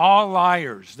idolaters, all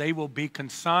liars, they will be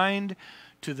consigned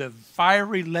to the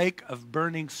fiery lake of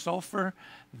burning sulfur.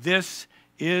 This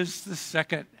is the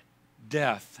second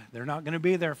death. They're not going to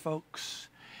be there, folks.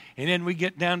 And then we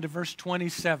get down to verse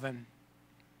 27.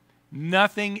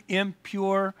 Nothing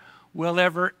impure will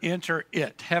ever enter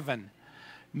it, heaven,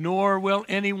 nor will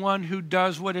anyone who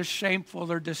does what is shameful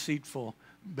or deceitful,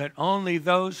 but only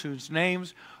those whose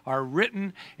names are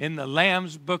written in the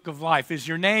Lamb's book of life. Is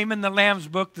your name in the Lamb's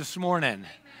book this morning?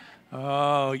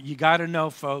 Oh, you got to know,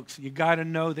 folks. You got to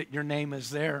know that your name is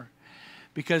there.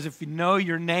 Because if you know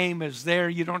your name is there,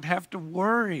 you don't have to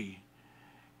worry.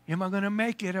 Am I going to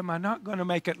make it? Am I not going to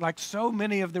make it? Like so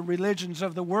many of the religions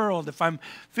of the world, if I'm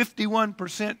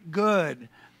 51% good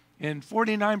and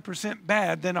 49%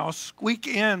 bad, then I'll squeak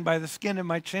in by the skin of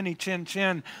my chinny chin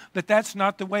chin. But that's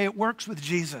not the way it works with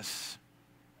Jesus.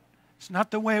 It's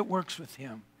not the way it works with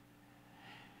him.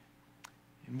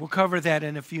 And we'll cover that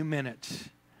in a few minutes.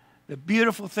 The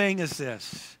beautiful thing is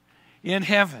this. In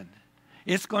heaven,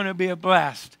 it's going to be a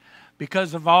blast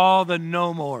because of all the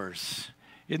no mores.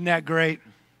 Isn't that great?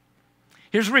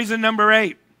 Here's reason number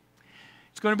 8.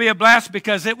 It's going to be a blast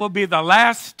because it will be the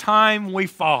last time we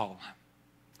fall.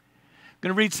 I'm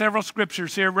going to read several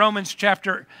scriptures here. Romans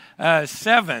chapter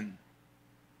 7.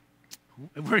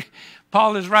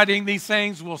 Paul is writing these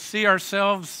things. We'll see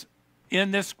ourselves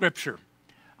in this scripture.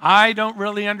 I don't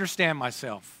really understand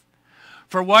myself.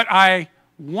 For I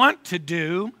want to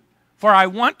do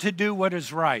what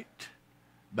is right,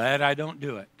 but I don't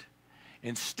do it.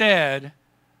 Instead,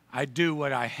 I do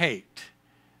what I hate.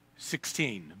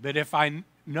 16. But if I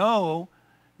know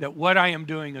that what I am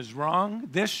doing is wrong,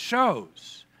 this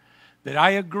shows that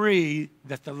I agree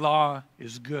that the law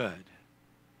is good.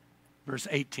 Verse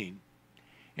 18.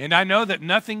 And I know that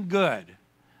nothing good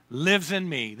lives in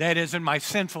me, that is, in my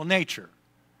sinful nature.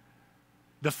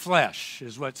 The flesh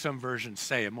is what some versions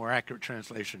say, a more accurate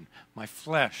translation. My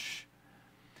flesh.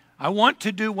 I want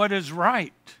to do what is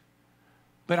right,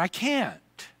 but I can't.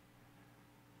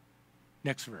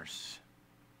 Next verse.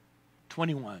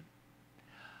 21.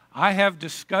 I have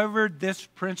discovered this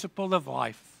principle of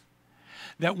life,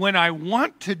 that when I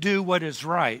want to do what is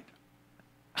right,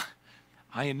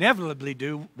 I inevitably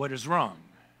do what is wrong.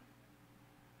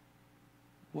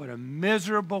 What a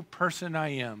miserable person I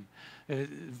am.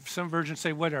 Some versions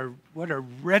say, what a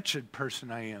wretched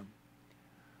person I am.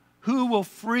 Who will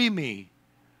free me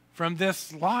from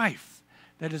this life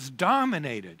that is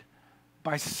dominated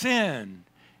by sin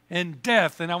and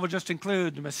death? And I will just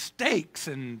include mistakes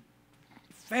and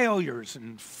failures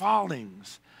and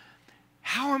fallings.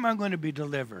 How am I going to be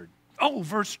delivered? Oh,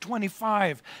 verse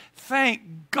 25. Thank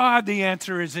God the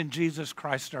answer is in Jesus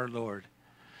Christ our Lord.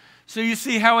 So you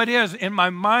see how it is. In my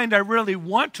mind, I really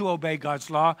want to obey God's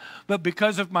law, but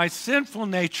because of my sinful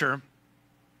nature,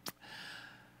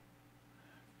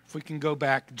 if we can go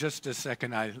back just a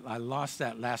second, I lost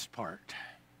that last part.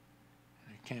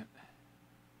 I can't.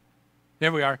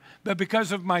 There we are. But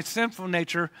because of my sinful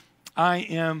nature, I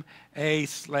am a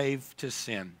slave to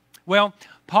sin. Well,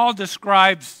 Paul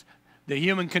describes the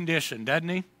human condition, doesn't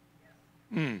he?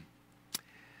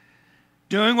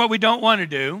 Doing what we don't want to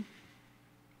do.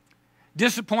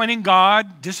 Disappointing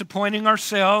God, disappointing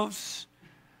ourselves,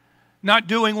 not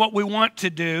doing what we want to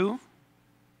do.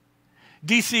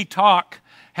 DC Talk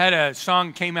had a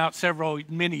song came out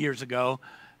many years ago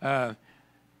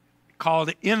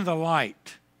called In the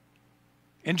Light.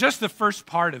 And just the first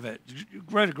part of it,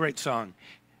 what a great song.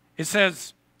 It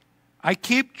says, I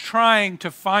keep trying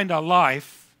to find a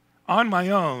life on my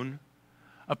own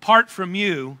apart from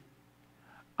you.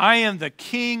 I am the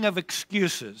king of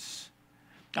excuses.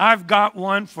 I've got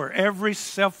one for every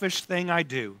selfish thing I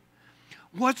do.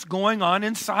 What's going on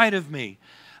inside of me?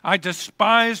 I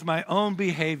despise my own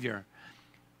behavior.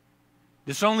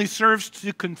 This only serves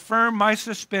to confirm my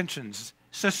suspicions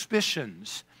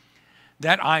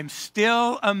that I'm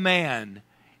still a man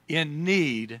in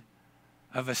need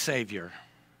of a Savior.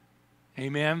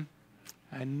 Amen?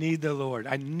 I need the Lord.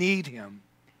 I need Him.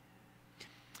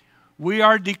 We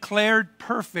are declared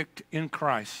perfect in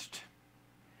Christ.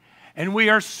 And we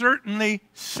are certainly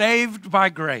saved by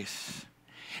grace.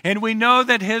 And we know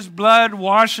that his blood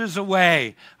washes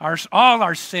away all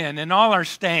our sin and all our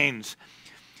stains.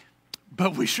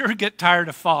 But we sure get tired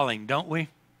of falling, don't we?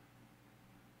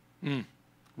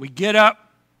 We get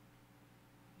up.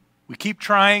 We keep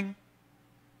trying.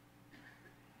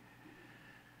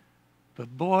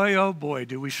 But boy, oh boy,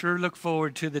 do we sure look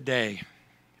forward to the day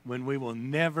when we will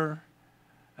never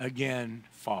again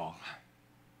fall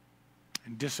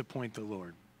and disappoint the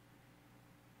Lord.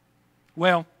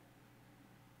 Well,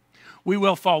 we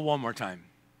will fall one more time.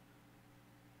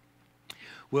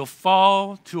 We'll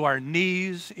fall to our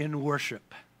knees in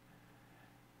worship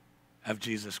of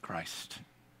Jesus Christ.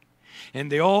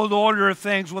 And the old order of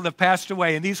things will have passed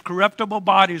away, and these corruptible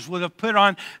bodies will have put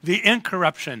on the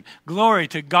incorruption. Glory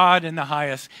to God in the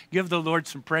highest. Give the Lord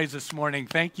some praise this morning.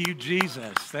 Thank you,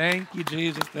 Jesus. Thank you,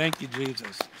 Jesus. Thank you,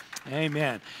 Jesus.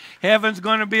 Amen. Heaven's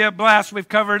going to be a blast. We've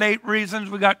covered 8 reasons.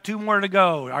 We got 2 more to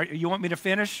go. You want me to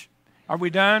finish? Are we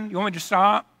done? You want me to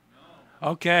stop? No.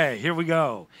 Okay, here we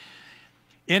go.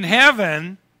 In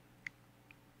heaven,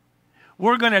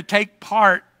 we're going to take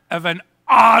part of an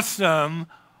awesome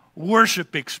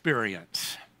worship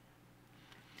experience.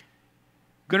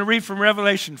 I'm going to read from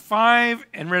Revelation 5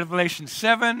 and Revelation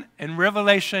 7 and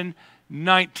Revelation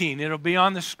 19. It'll be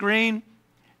on the screen.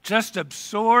 Just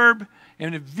absorb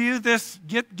and view this,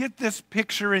 get this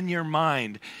picture in your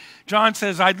mind. John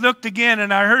says, I looked again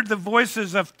and I heard the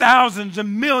voices of thousands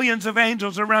and millions of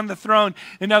angels around the throne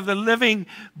and of the living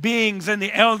beings and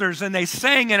the elders, and they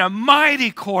sang in a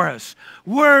mighty chorus,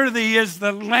 worthy is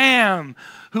the Lamb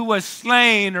who was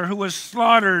slain or who was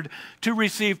slaughtered to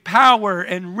receive power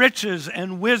and riches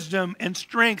and wisdom and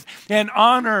strength and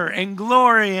honor and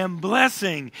glory and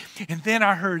blessing. And then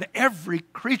I heard every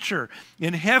creature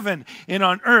in heaven and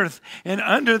on earth and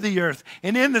under the earth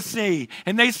and in the sea,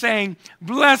 and they sang,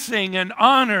 blessing and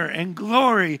honor and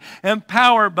glory and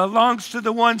power belongs to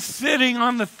the one sitting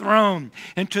on the throne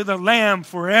and to the Lamb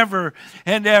forever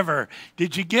and ever.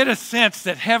 Did you get a sense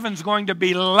that heaven's going to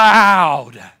be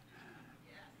loud?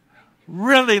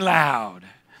 Really loud.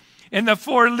 And the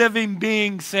 4 living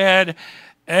beings said,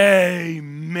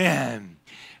 Amen.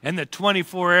 And the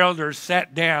 24 elders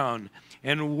sat down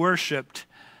and worshiped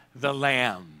the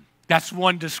Lamb. That's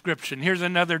one description. Here's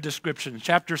another description.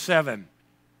 Chapter 7.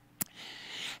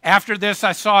 After this,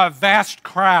 I saw a vast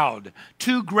crowd,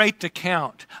 too great to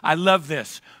count. I love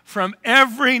this. From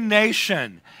every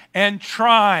nation and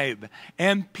tribe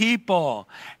and people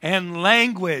and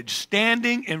language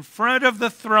standing in front of the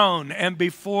throne and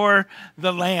before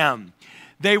the Lamb.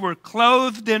 They were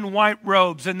clothed in white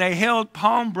robes, and they held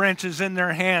palm branches in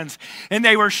their hands, and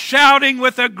they were shouting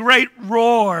with a great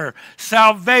roar,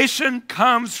 salvation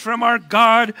comes from our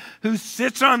God who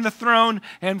sits on the throne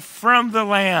and from the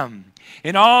Lamb.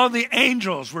 And all the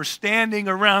angels were standing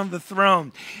around the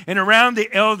throne and around the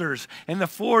elders and the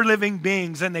 4 living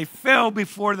beings, and they fell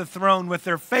before the throne with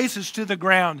their faces to the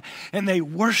ground, and they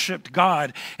worshiped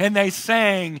God, and they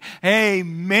sang,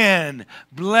 Amen,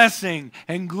 blessing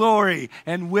and glory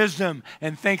and wisdom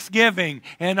and thanksgiving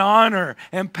and honor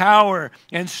and power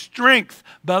and strength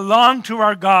belong to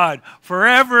our God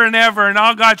forever and ever. And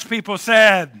all God's people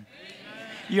said, Amen.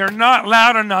 You're not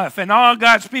loud enough. And all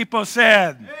God's people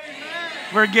said, Amen.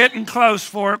 We're getting close,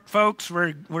 folks.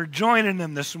 We're joining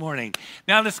them this morning.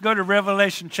 Now let's go to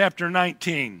Revelation chapter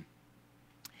 19.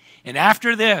 And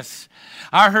after this,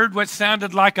 I heard what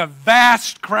sounded like a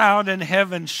vast crowd in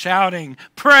heaven shouting,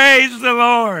 Praise the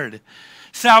Lord!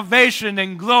 Salvation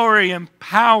and glory and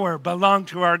power belong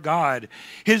to our God.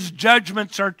 His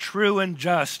judgments are true and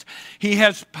just. He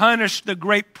has punished the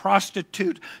great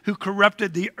prostitute who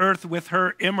corrupted the earth with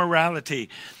her immorality.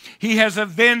 He has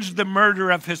avenged the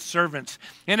murder of his servants.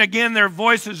 And again their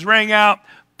voices rang out,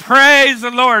 Praise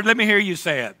the Lord. Let me hear you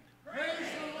say it. Praise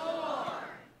the Lord.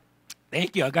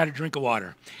 Thank you. I got a drink of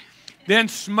water. Then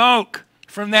smoke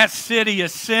from that city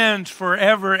ascends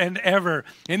forever and ever.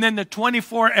 And then the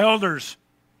 24 elders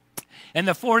and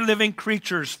the 4 living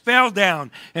creatures fell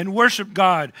down and worshiped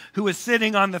God who was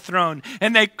sitting on the throne.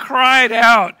 And they cried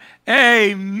out,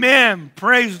 Amen,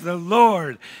 praise the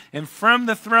Lord. And from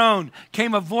the throne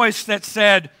came a voice that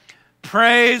said,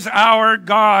 Praise our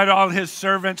God, all his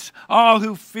servants, all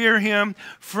who fear him,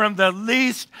 from the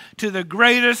least to the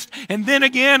greatest. And then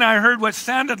again I heard what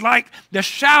sounded like the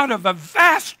shout of a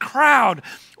vast crowd,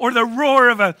 or the roar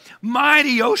of a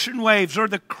mighty ocean waves, or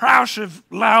the crash of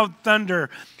loud thunder.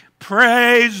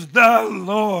 Praise the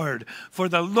Lord, for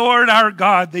the Lord our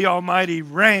God, the Almighty,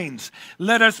 reigns.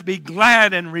 Let us be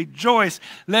glad and rejoice.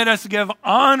 Let us give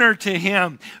honor to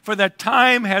him, for the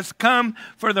time has come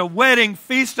for the wedding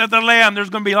feast of the Lamb.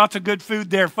 There's going to be lots of good food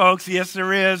there, folks. Yes,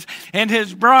 there is. And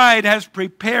his bride has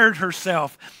prepared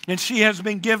herself, and she has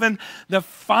been given the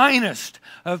finest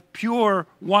of pure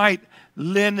white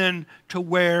linen to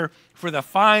wear. For the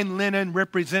fine linen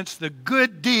represents the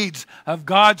good deeds of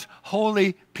God's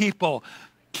holy people.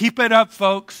 Keep it up,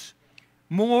 folks.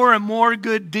 More and more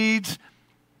good deeds.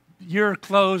 Your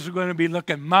clothes are going to be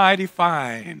looking mighty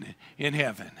fine in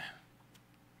heaven.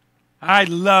 I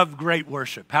love great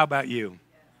worship. How about you?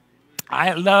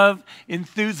 I love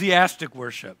enthusiastic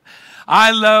worship.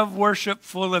 I love worship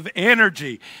full of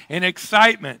energy and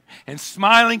excitement and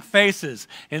smiling faces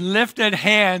and lifted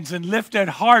hands and lifted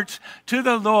hearts to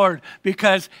the Lord,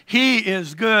 because he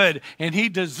is good and he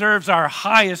deserves our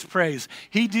highest praise.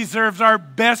 He deserves our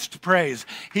best praise.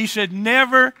 He should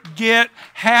never get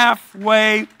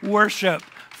halfway worship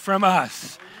from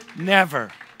us. Never.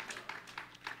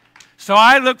 So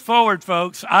I look forward,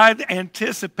 folks. I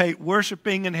anticipate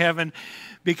worshiping in heaven,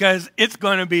 because it's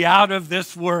going to be out of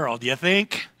this world, you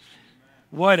think?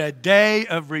 What a day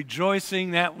of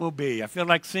rejoicing that will be. I feel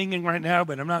like singing right now,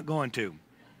 but I'm not going to.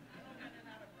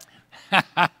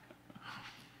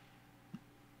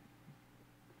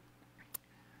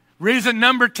 Reason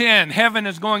number 10, heaven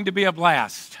is going to be a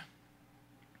blast.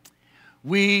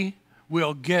 We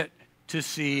will get to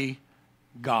see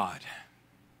God.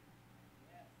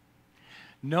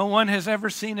 No one has ever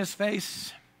seen his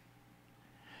face.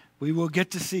 We will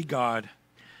get to see God,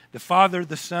 the Father,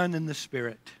 the Son, and the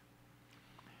Spirit.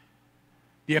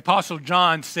 The Apostle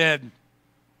John said,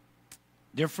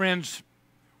 dear friends,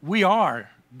 we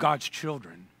are God's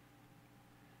children.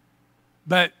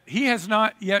 But he has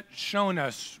not yet shown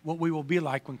us what we will be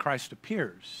like when Christ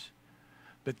appears.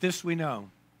 But this we know.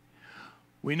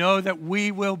 We know that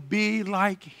we will be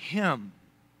like him,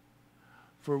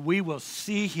 for we will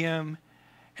see him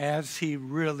as he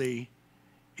really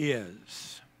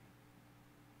is.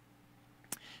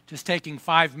 Just taking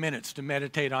 5 minutes to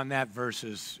meditate on that verse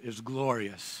is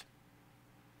glorious.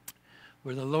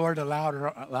 Where the Lord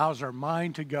allows our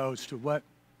mind to go as to what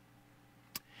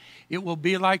it will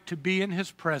be like to be in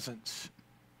his presence.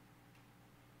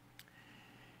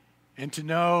 And to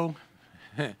know,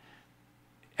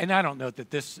 and I don't know that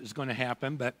this is going to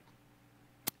happen, but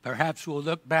perhaps we'll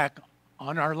look back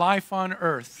on our life on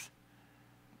earth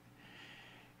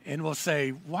and we'll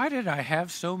say, why did I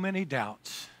have so many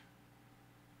doubts?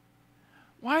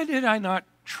 Why did I not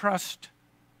trust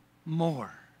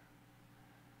more?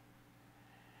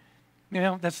 You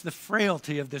know, that's the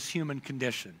frailty of this human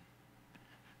condition.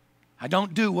 I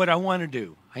don't do what I want to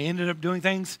do. I ended up doing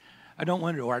things I don't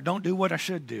want to do, or I don't do what I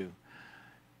should do.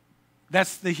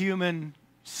 That's the human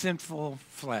sinful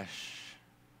flesh.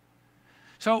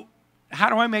 So how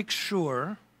do I make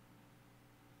sure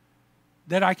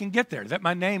that I can get there, that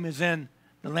my name is in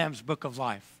the Lamb's Book of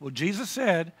Life? Well, Jesus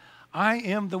said, I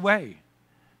am the way,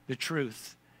 the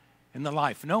truth, and the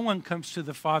life. No one comes to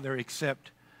the Father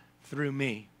except through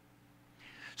me.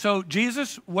 So,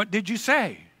 Jesus, what did you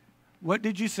say? What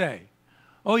did you say?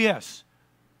 Oh, yes,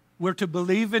 we're to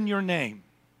believe in your name.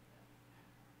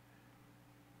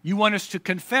 You want us to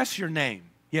confess your name.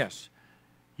 Yes,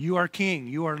 you are King,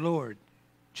 you are Lord,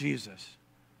 Jesus.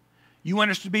 You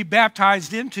want us to be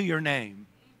baptized into your name.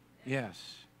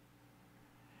 Yes.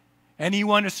 And you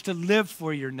want us to live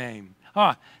for your name.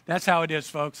 That's how it is,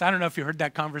 folks. I don't know if you heard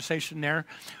that conversation there.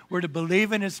 We're to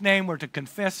believe in his name. We're to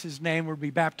confess his name. We're to be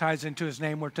baptized into his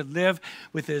name. We're to live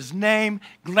with his name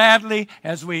gladly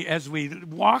as we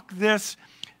walk this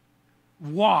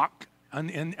walk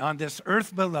on this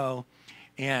earth below.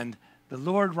 And the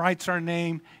Lord writes our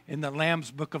name in the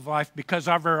Lamb's Book of Life because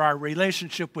of our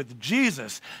relationship with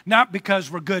Jesus, not because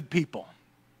we're good people,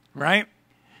 right?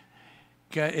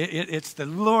 It's the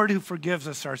Lord who forgives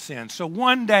us our sins. So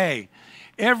one day,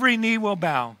 every knee will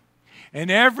bow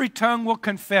and every tongue will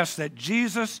confess that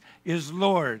Jesus is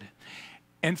Lord.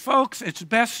 And folks, it's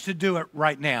best to do it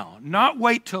right now, not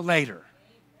wait till later.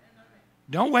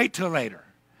 Don't wait till later.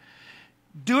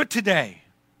 Do it today.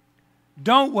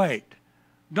 Don't wait.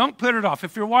 Don't put it off.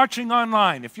 If you're watching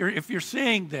online, if you're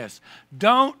seeing this,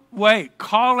 don't wait.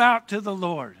 Call out to the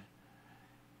Lord.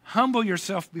 Humble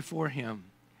yourself before him.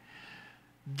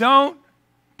 Don't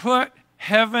put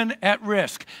heaven at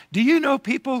risk. Do you know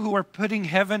people who are putting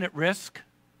heaven at risk?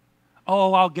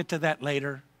 Oh, I'll get to that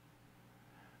later.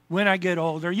 When I get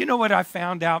older. You know what I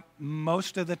found out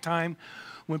most of the time?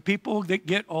 when people that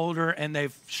get older and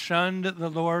they've shunned the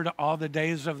Lord all the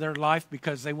days of their life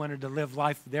because they wanted to live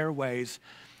life their ways,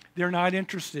 they're not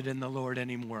interested in the Lord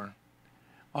anymore.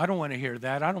 I don't want to hear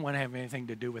that. I don't want to have anything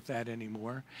to do with that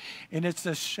anymore. And it's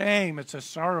a shame, it's a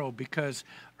sorrow, because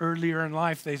earlier in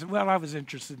life they said, well, I was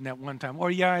interested in that one time.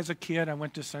 Or yeah, as a kid, I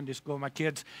went to Sunday school. My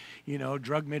kids,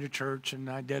 drugged me to church and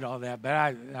I did all that, but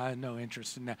I had no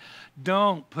interest in that.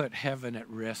 Don't put heaven at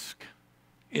risk.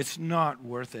 It's not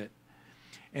worth it.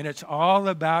 And it's all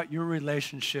about your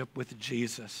relationship with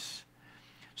Jesus.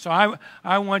 So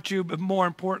I want you, but more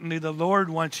importantly, the Lord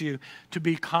wants you to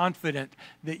be confident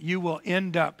that you will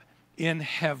end up in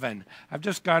heaven. I've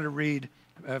just got to read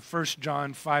 1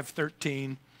 John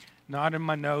 5:13, not in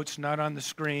my notes, not on the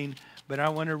screen, but I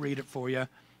want to read it for you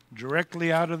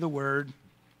directly out of the Word.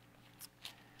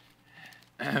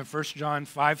 1 John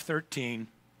 5:13.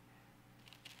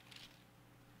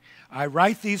 I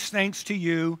write these things to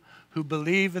you who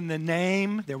believe in the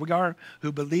name, there we are,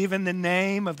 who believe in the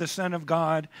name of the Son of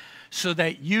God, so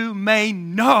that you may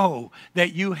know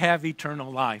that you have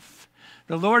eternal life.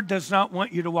 The Lord does not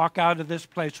want you to walk out of this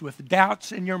place with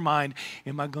doubts in your mind.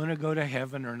 Am I going to go to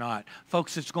heaven or not?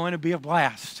 Folks, it's going to be a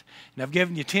blast. And I've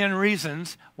given you 10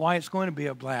 reasons why it's going to be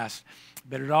a blast.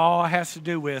 But it all has to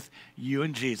do with you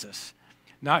and Jesus.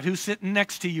 Not who's sitting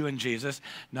next to you and Jesus.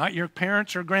 Not your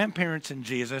parents or grandparents and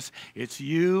Jesus. It's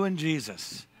you and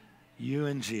Jesus. You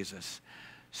and Jesus.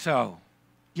 So,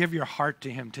 give your heart to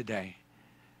Him today.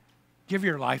 Give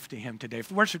your life to Him today. If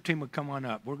the worship team would come on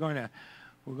up, we're going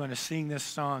to sing this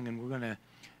song, and we're going to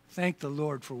thank the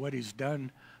Lord for what He's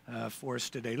done for us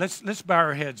today. Let's bow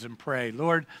our heads and pray.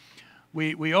 Lord,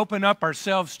 we open up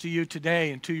ourselves to you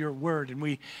today and to your word, and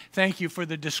we thank you for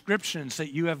the descriptions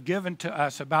that you have given to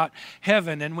us about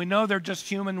heaven. And we know they're just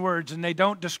human words, and they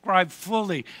don't describe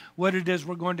fully what it is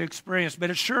we're going to experience, but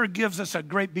it sure gives us a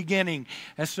great beginning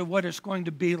as to what it's going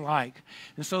to be like.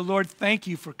 And so, Lord, thank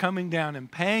you for coming down and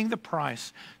paying the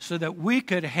price so that we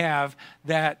could have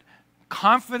that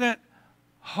confident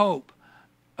hope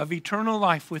of eternal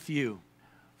life with you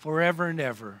forever and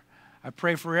ever. I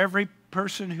pray for every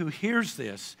person who hears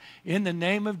this, in the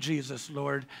name of Jesus,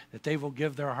 Lord, that they will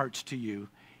give their hearts to you.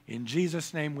 In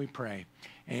Jesus' name we pray.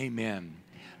 Amen.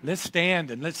 Let's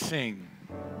stand and let's sing.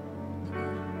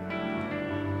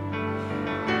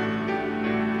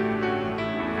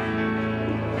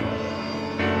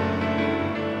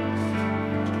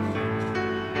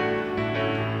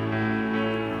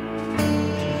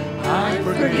 I'm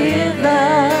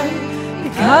forgiven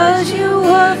because you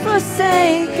were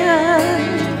forsaken.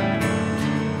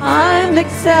 I'm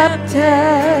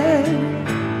accepted,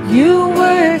 you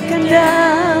were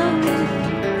condemned.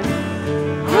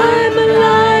 I'm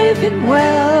alive and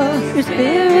well, your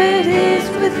spirit is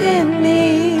within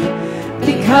me,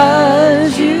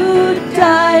 because you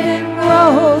died and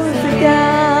rose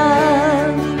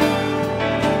again.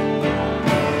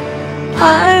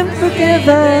 I'm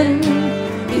forgiven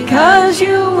because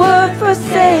you were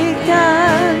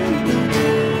forsaken.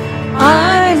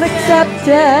 I'm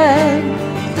accepted,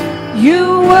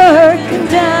 you were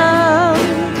condemned.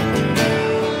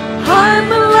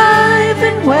 I'm alive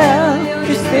and well,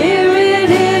 your spirit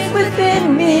is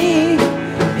within me,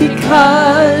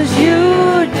 because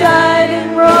you died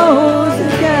and rose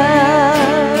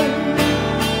again.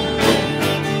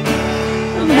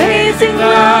 Amazing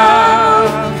love,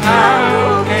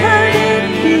 how can it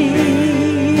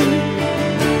be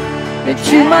that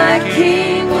you, my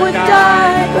King, would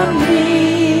die for me?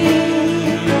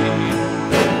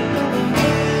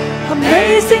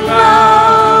 Amazing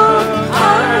love,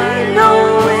 I know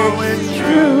it's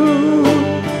true.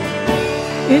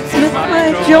 It's with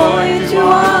my joy to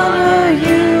honor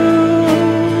you.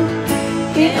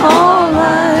 In all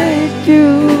I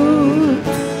do,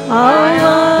 I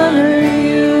honor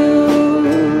you.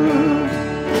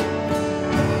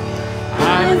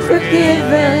 I'm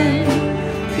forgiven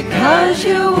because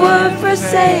you were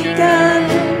forsaken.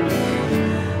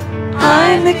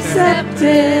 I'm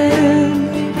accepted,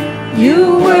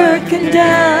 you were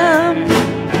condemned.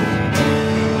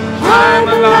 I'm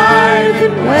alive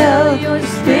and well, your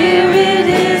spirit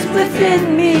is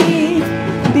within me,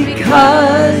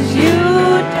 because you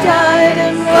died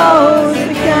and rose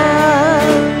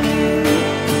again.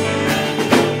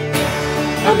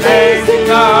 Amazing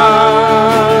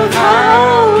love,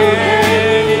 how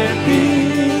can it be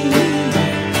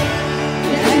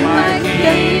that my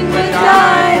King would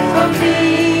die for me?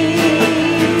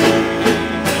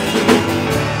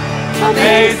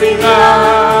 Amazing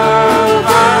love,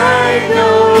 I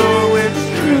know it's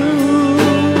true.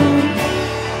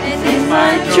 It's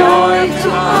my joy to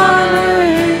honor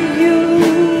you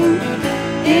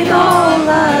in all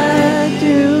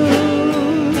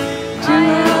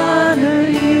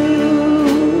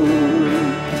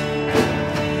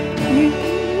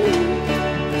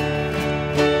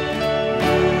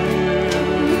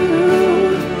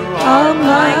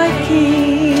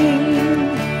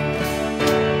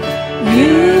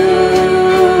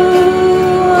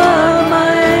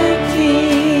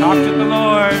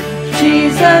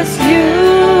Jesus, you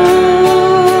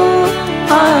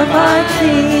are my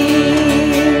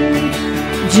King.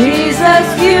 Jesus,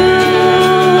 you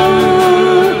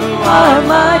are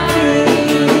my King.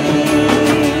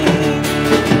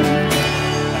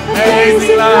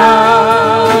 Amazing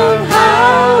love,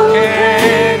 how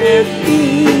can it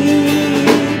be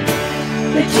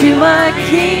that you, my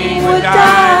King, would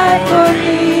die for me?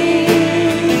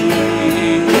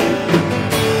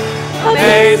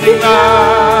 Amazing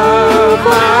love,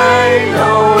 I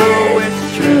know it's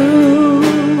true,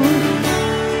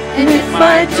 and it's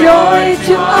my joy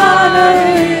to honor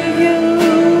you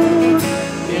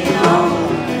in all.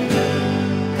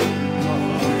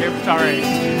 Sorry.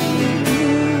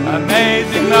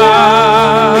 Amazing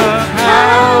love,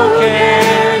 how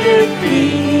can it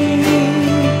be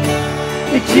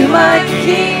that you, my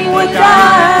King, would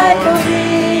die for me?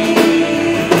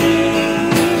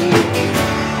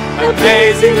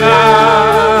 Amazing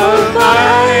love,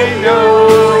 I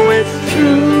know it's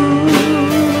true,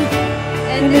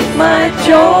 and it's my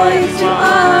joy to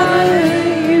honor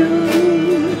you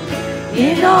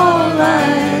in all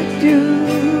I do.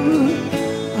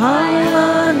 I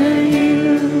honor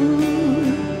you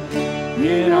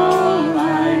in all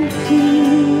I do.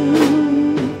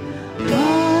 I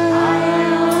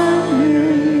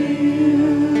honor you.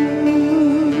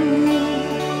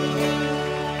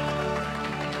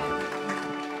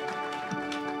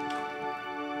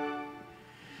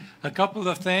 A couple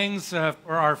of things for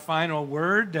our final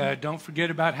word. Don't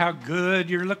forget about how good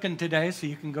you're looking today, so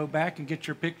you can go back and get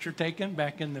your picture taken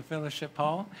back in the fellowship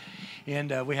hall.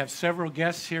 And we have several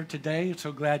guests here today.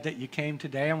 So glad that you came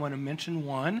today. I want to mention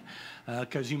one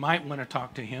because you might want to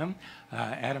talk to him.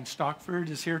 Adam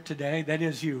Stockford is here today. That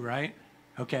is you, right?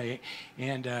 Okay.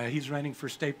 And he's running for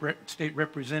state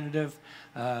representative.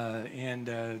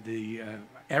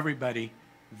 Everybody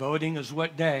voting is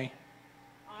what day?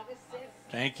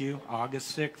 Thank you.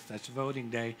 August 6th. That's voting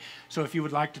day. So if you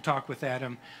would like to talk with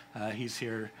Adam, he's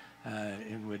here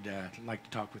and would like to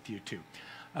talk with you too.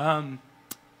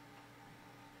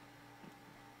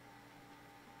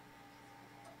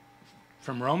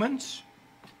 From Romans,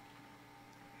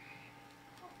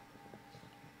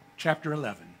 chapter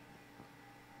 11.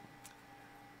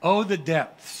 Oh, the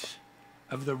depths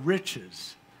of the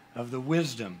riches of the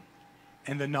wisdom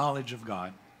and the knowledge of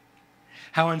God.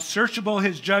 How unsearchable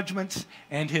his judgments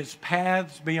and his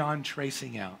paths beyond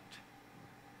tracing out.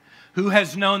 Who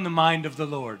has known the mind of the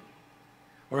Lord?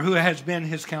 Or who has been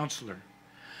his counselor?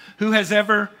 Who has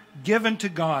ever given to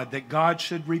God that God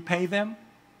should repay them?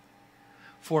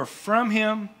 For from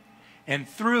him and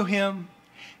through him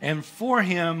and for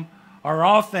him are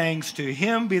all things. To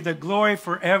him be the glory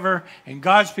forever. And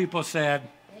God's people said,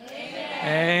 Amen.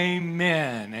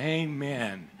 Amen.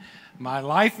 Amen. My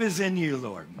life is in you,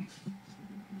 Lord.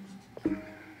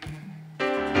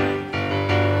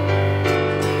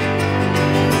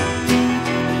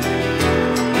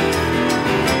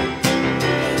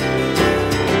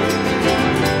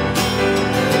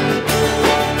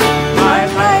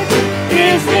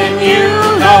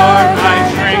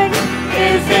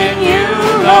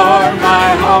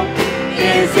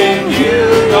 Is in you,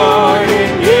 Lord,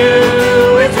 in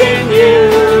you, it's in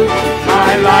you.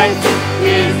 My life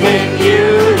is in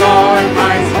you, Lord,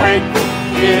 my strength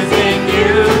is in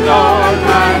you, Lord,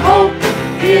 my hope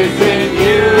is in you.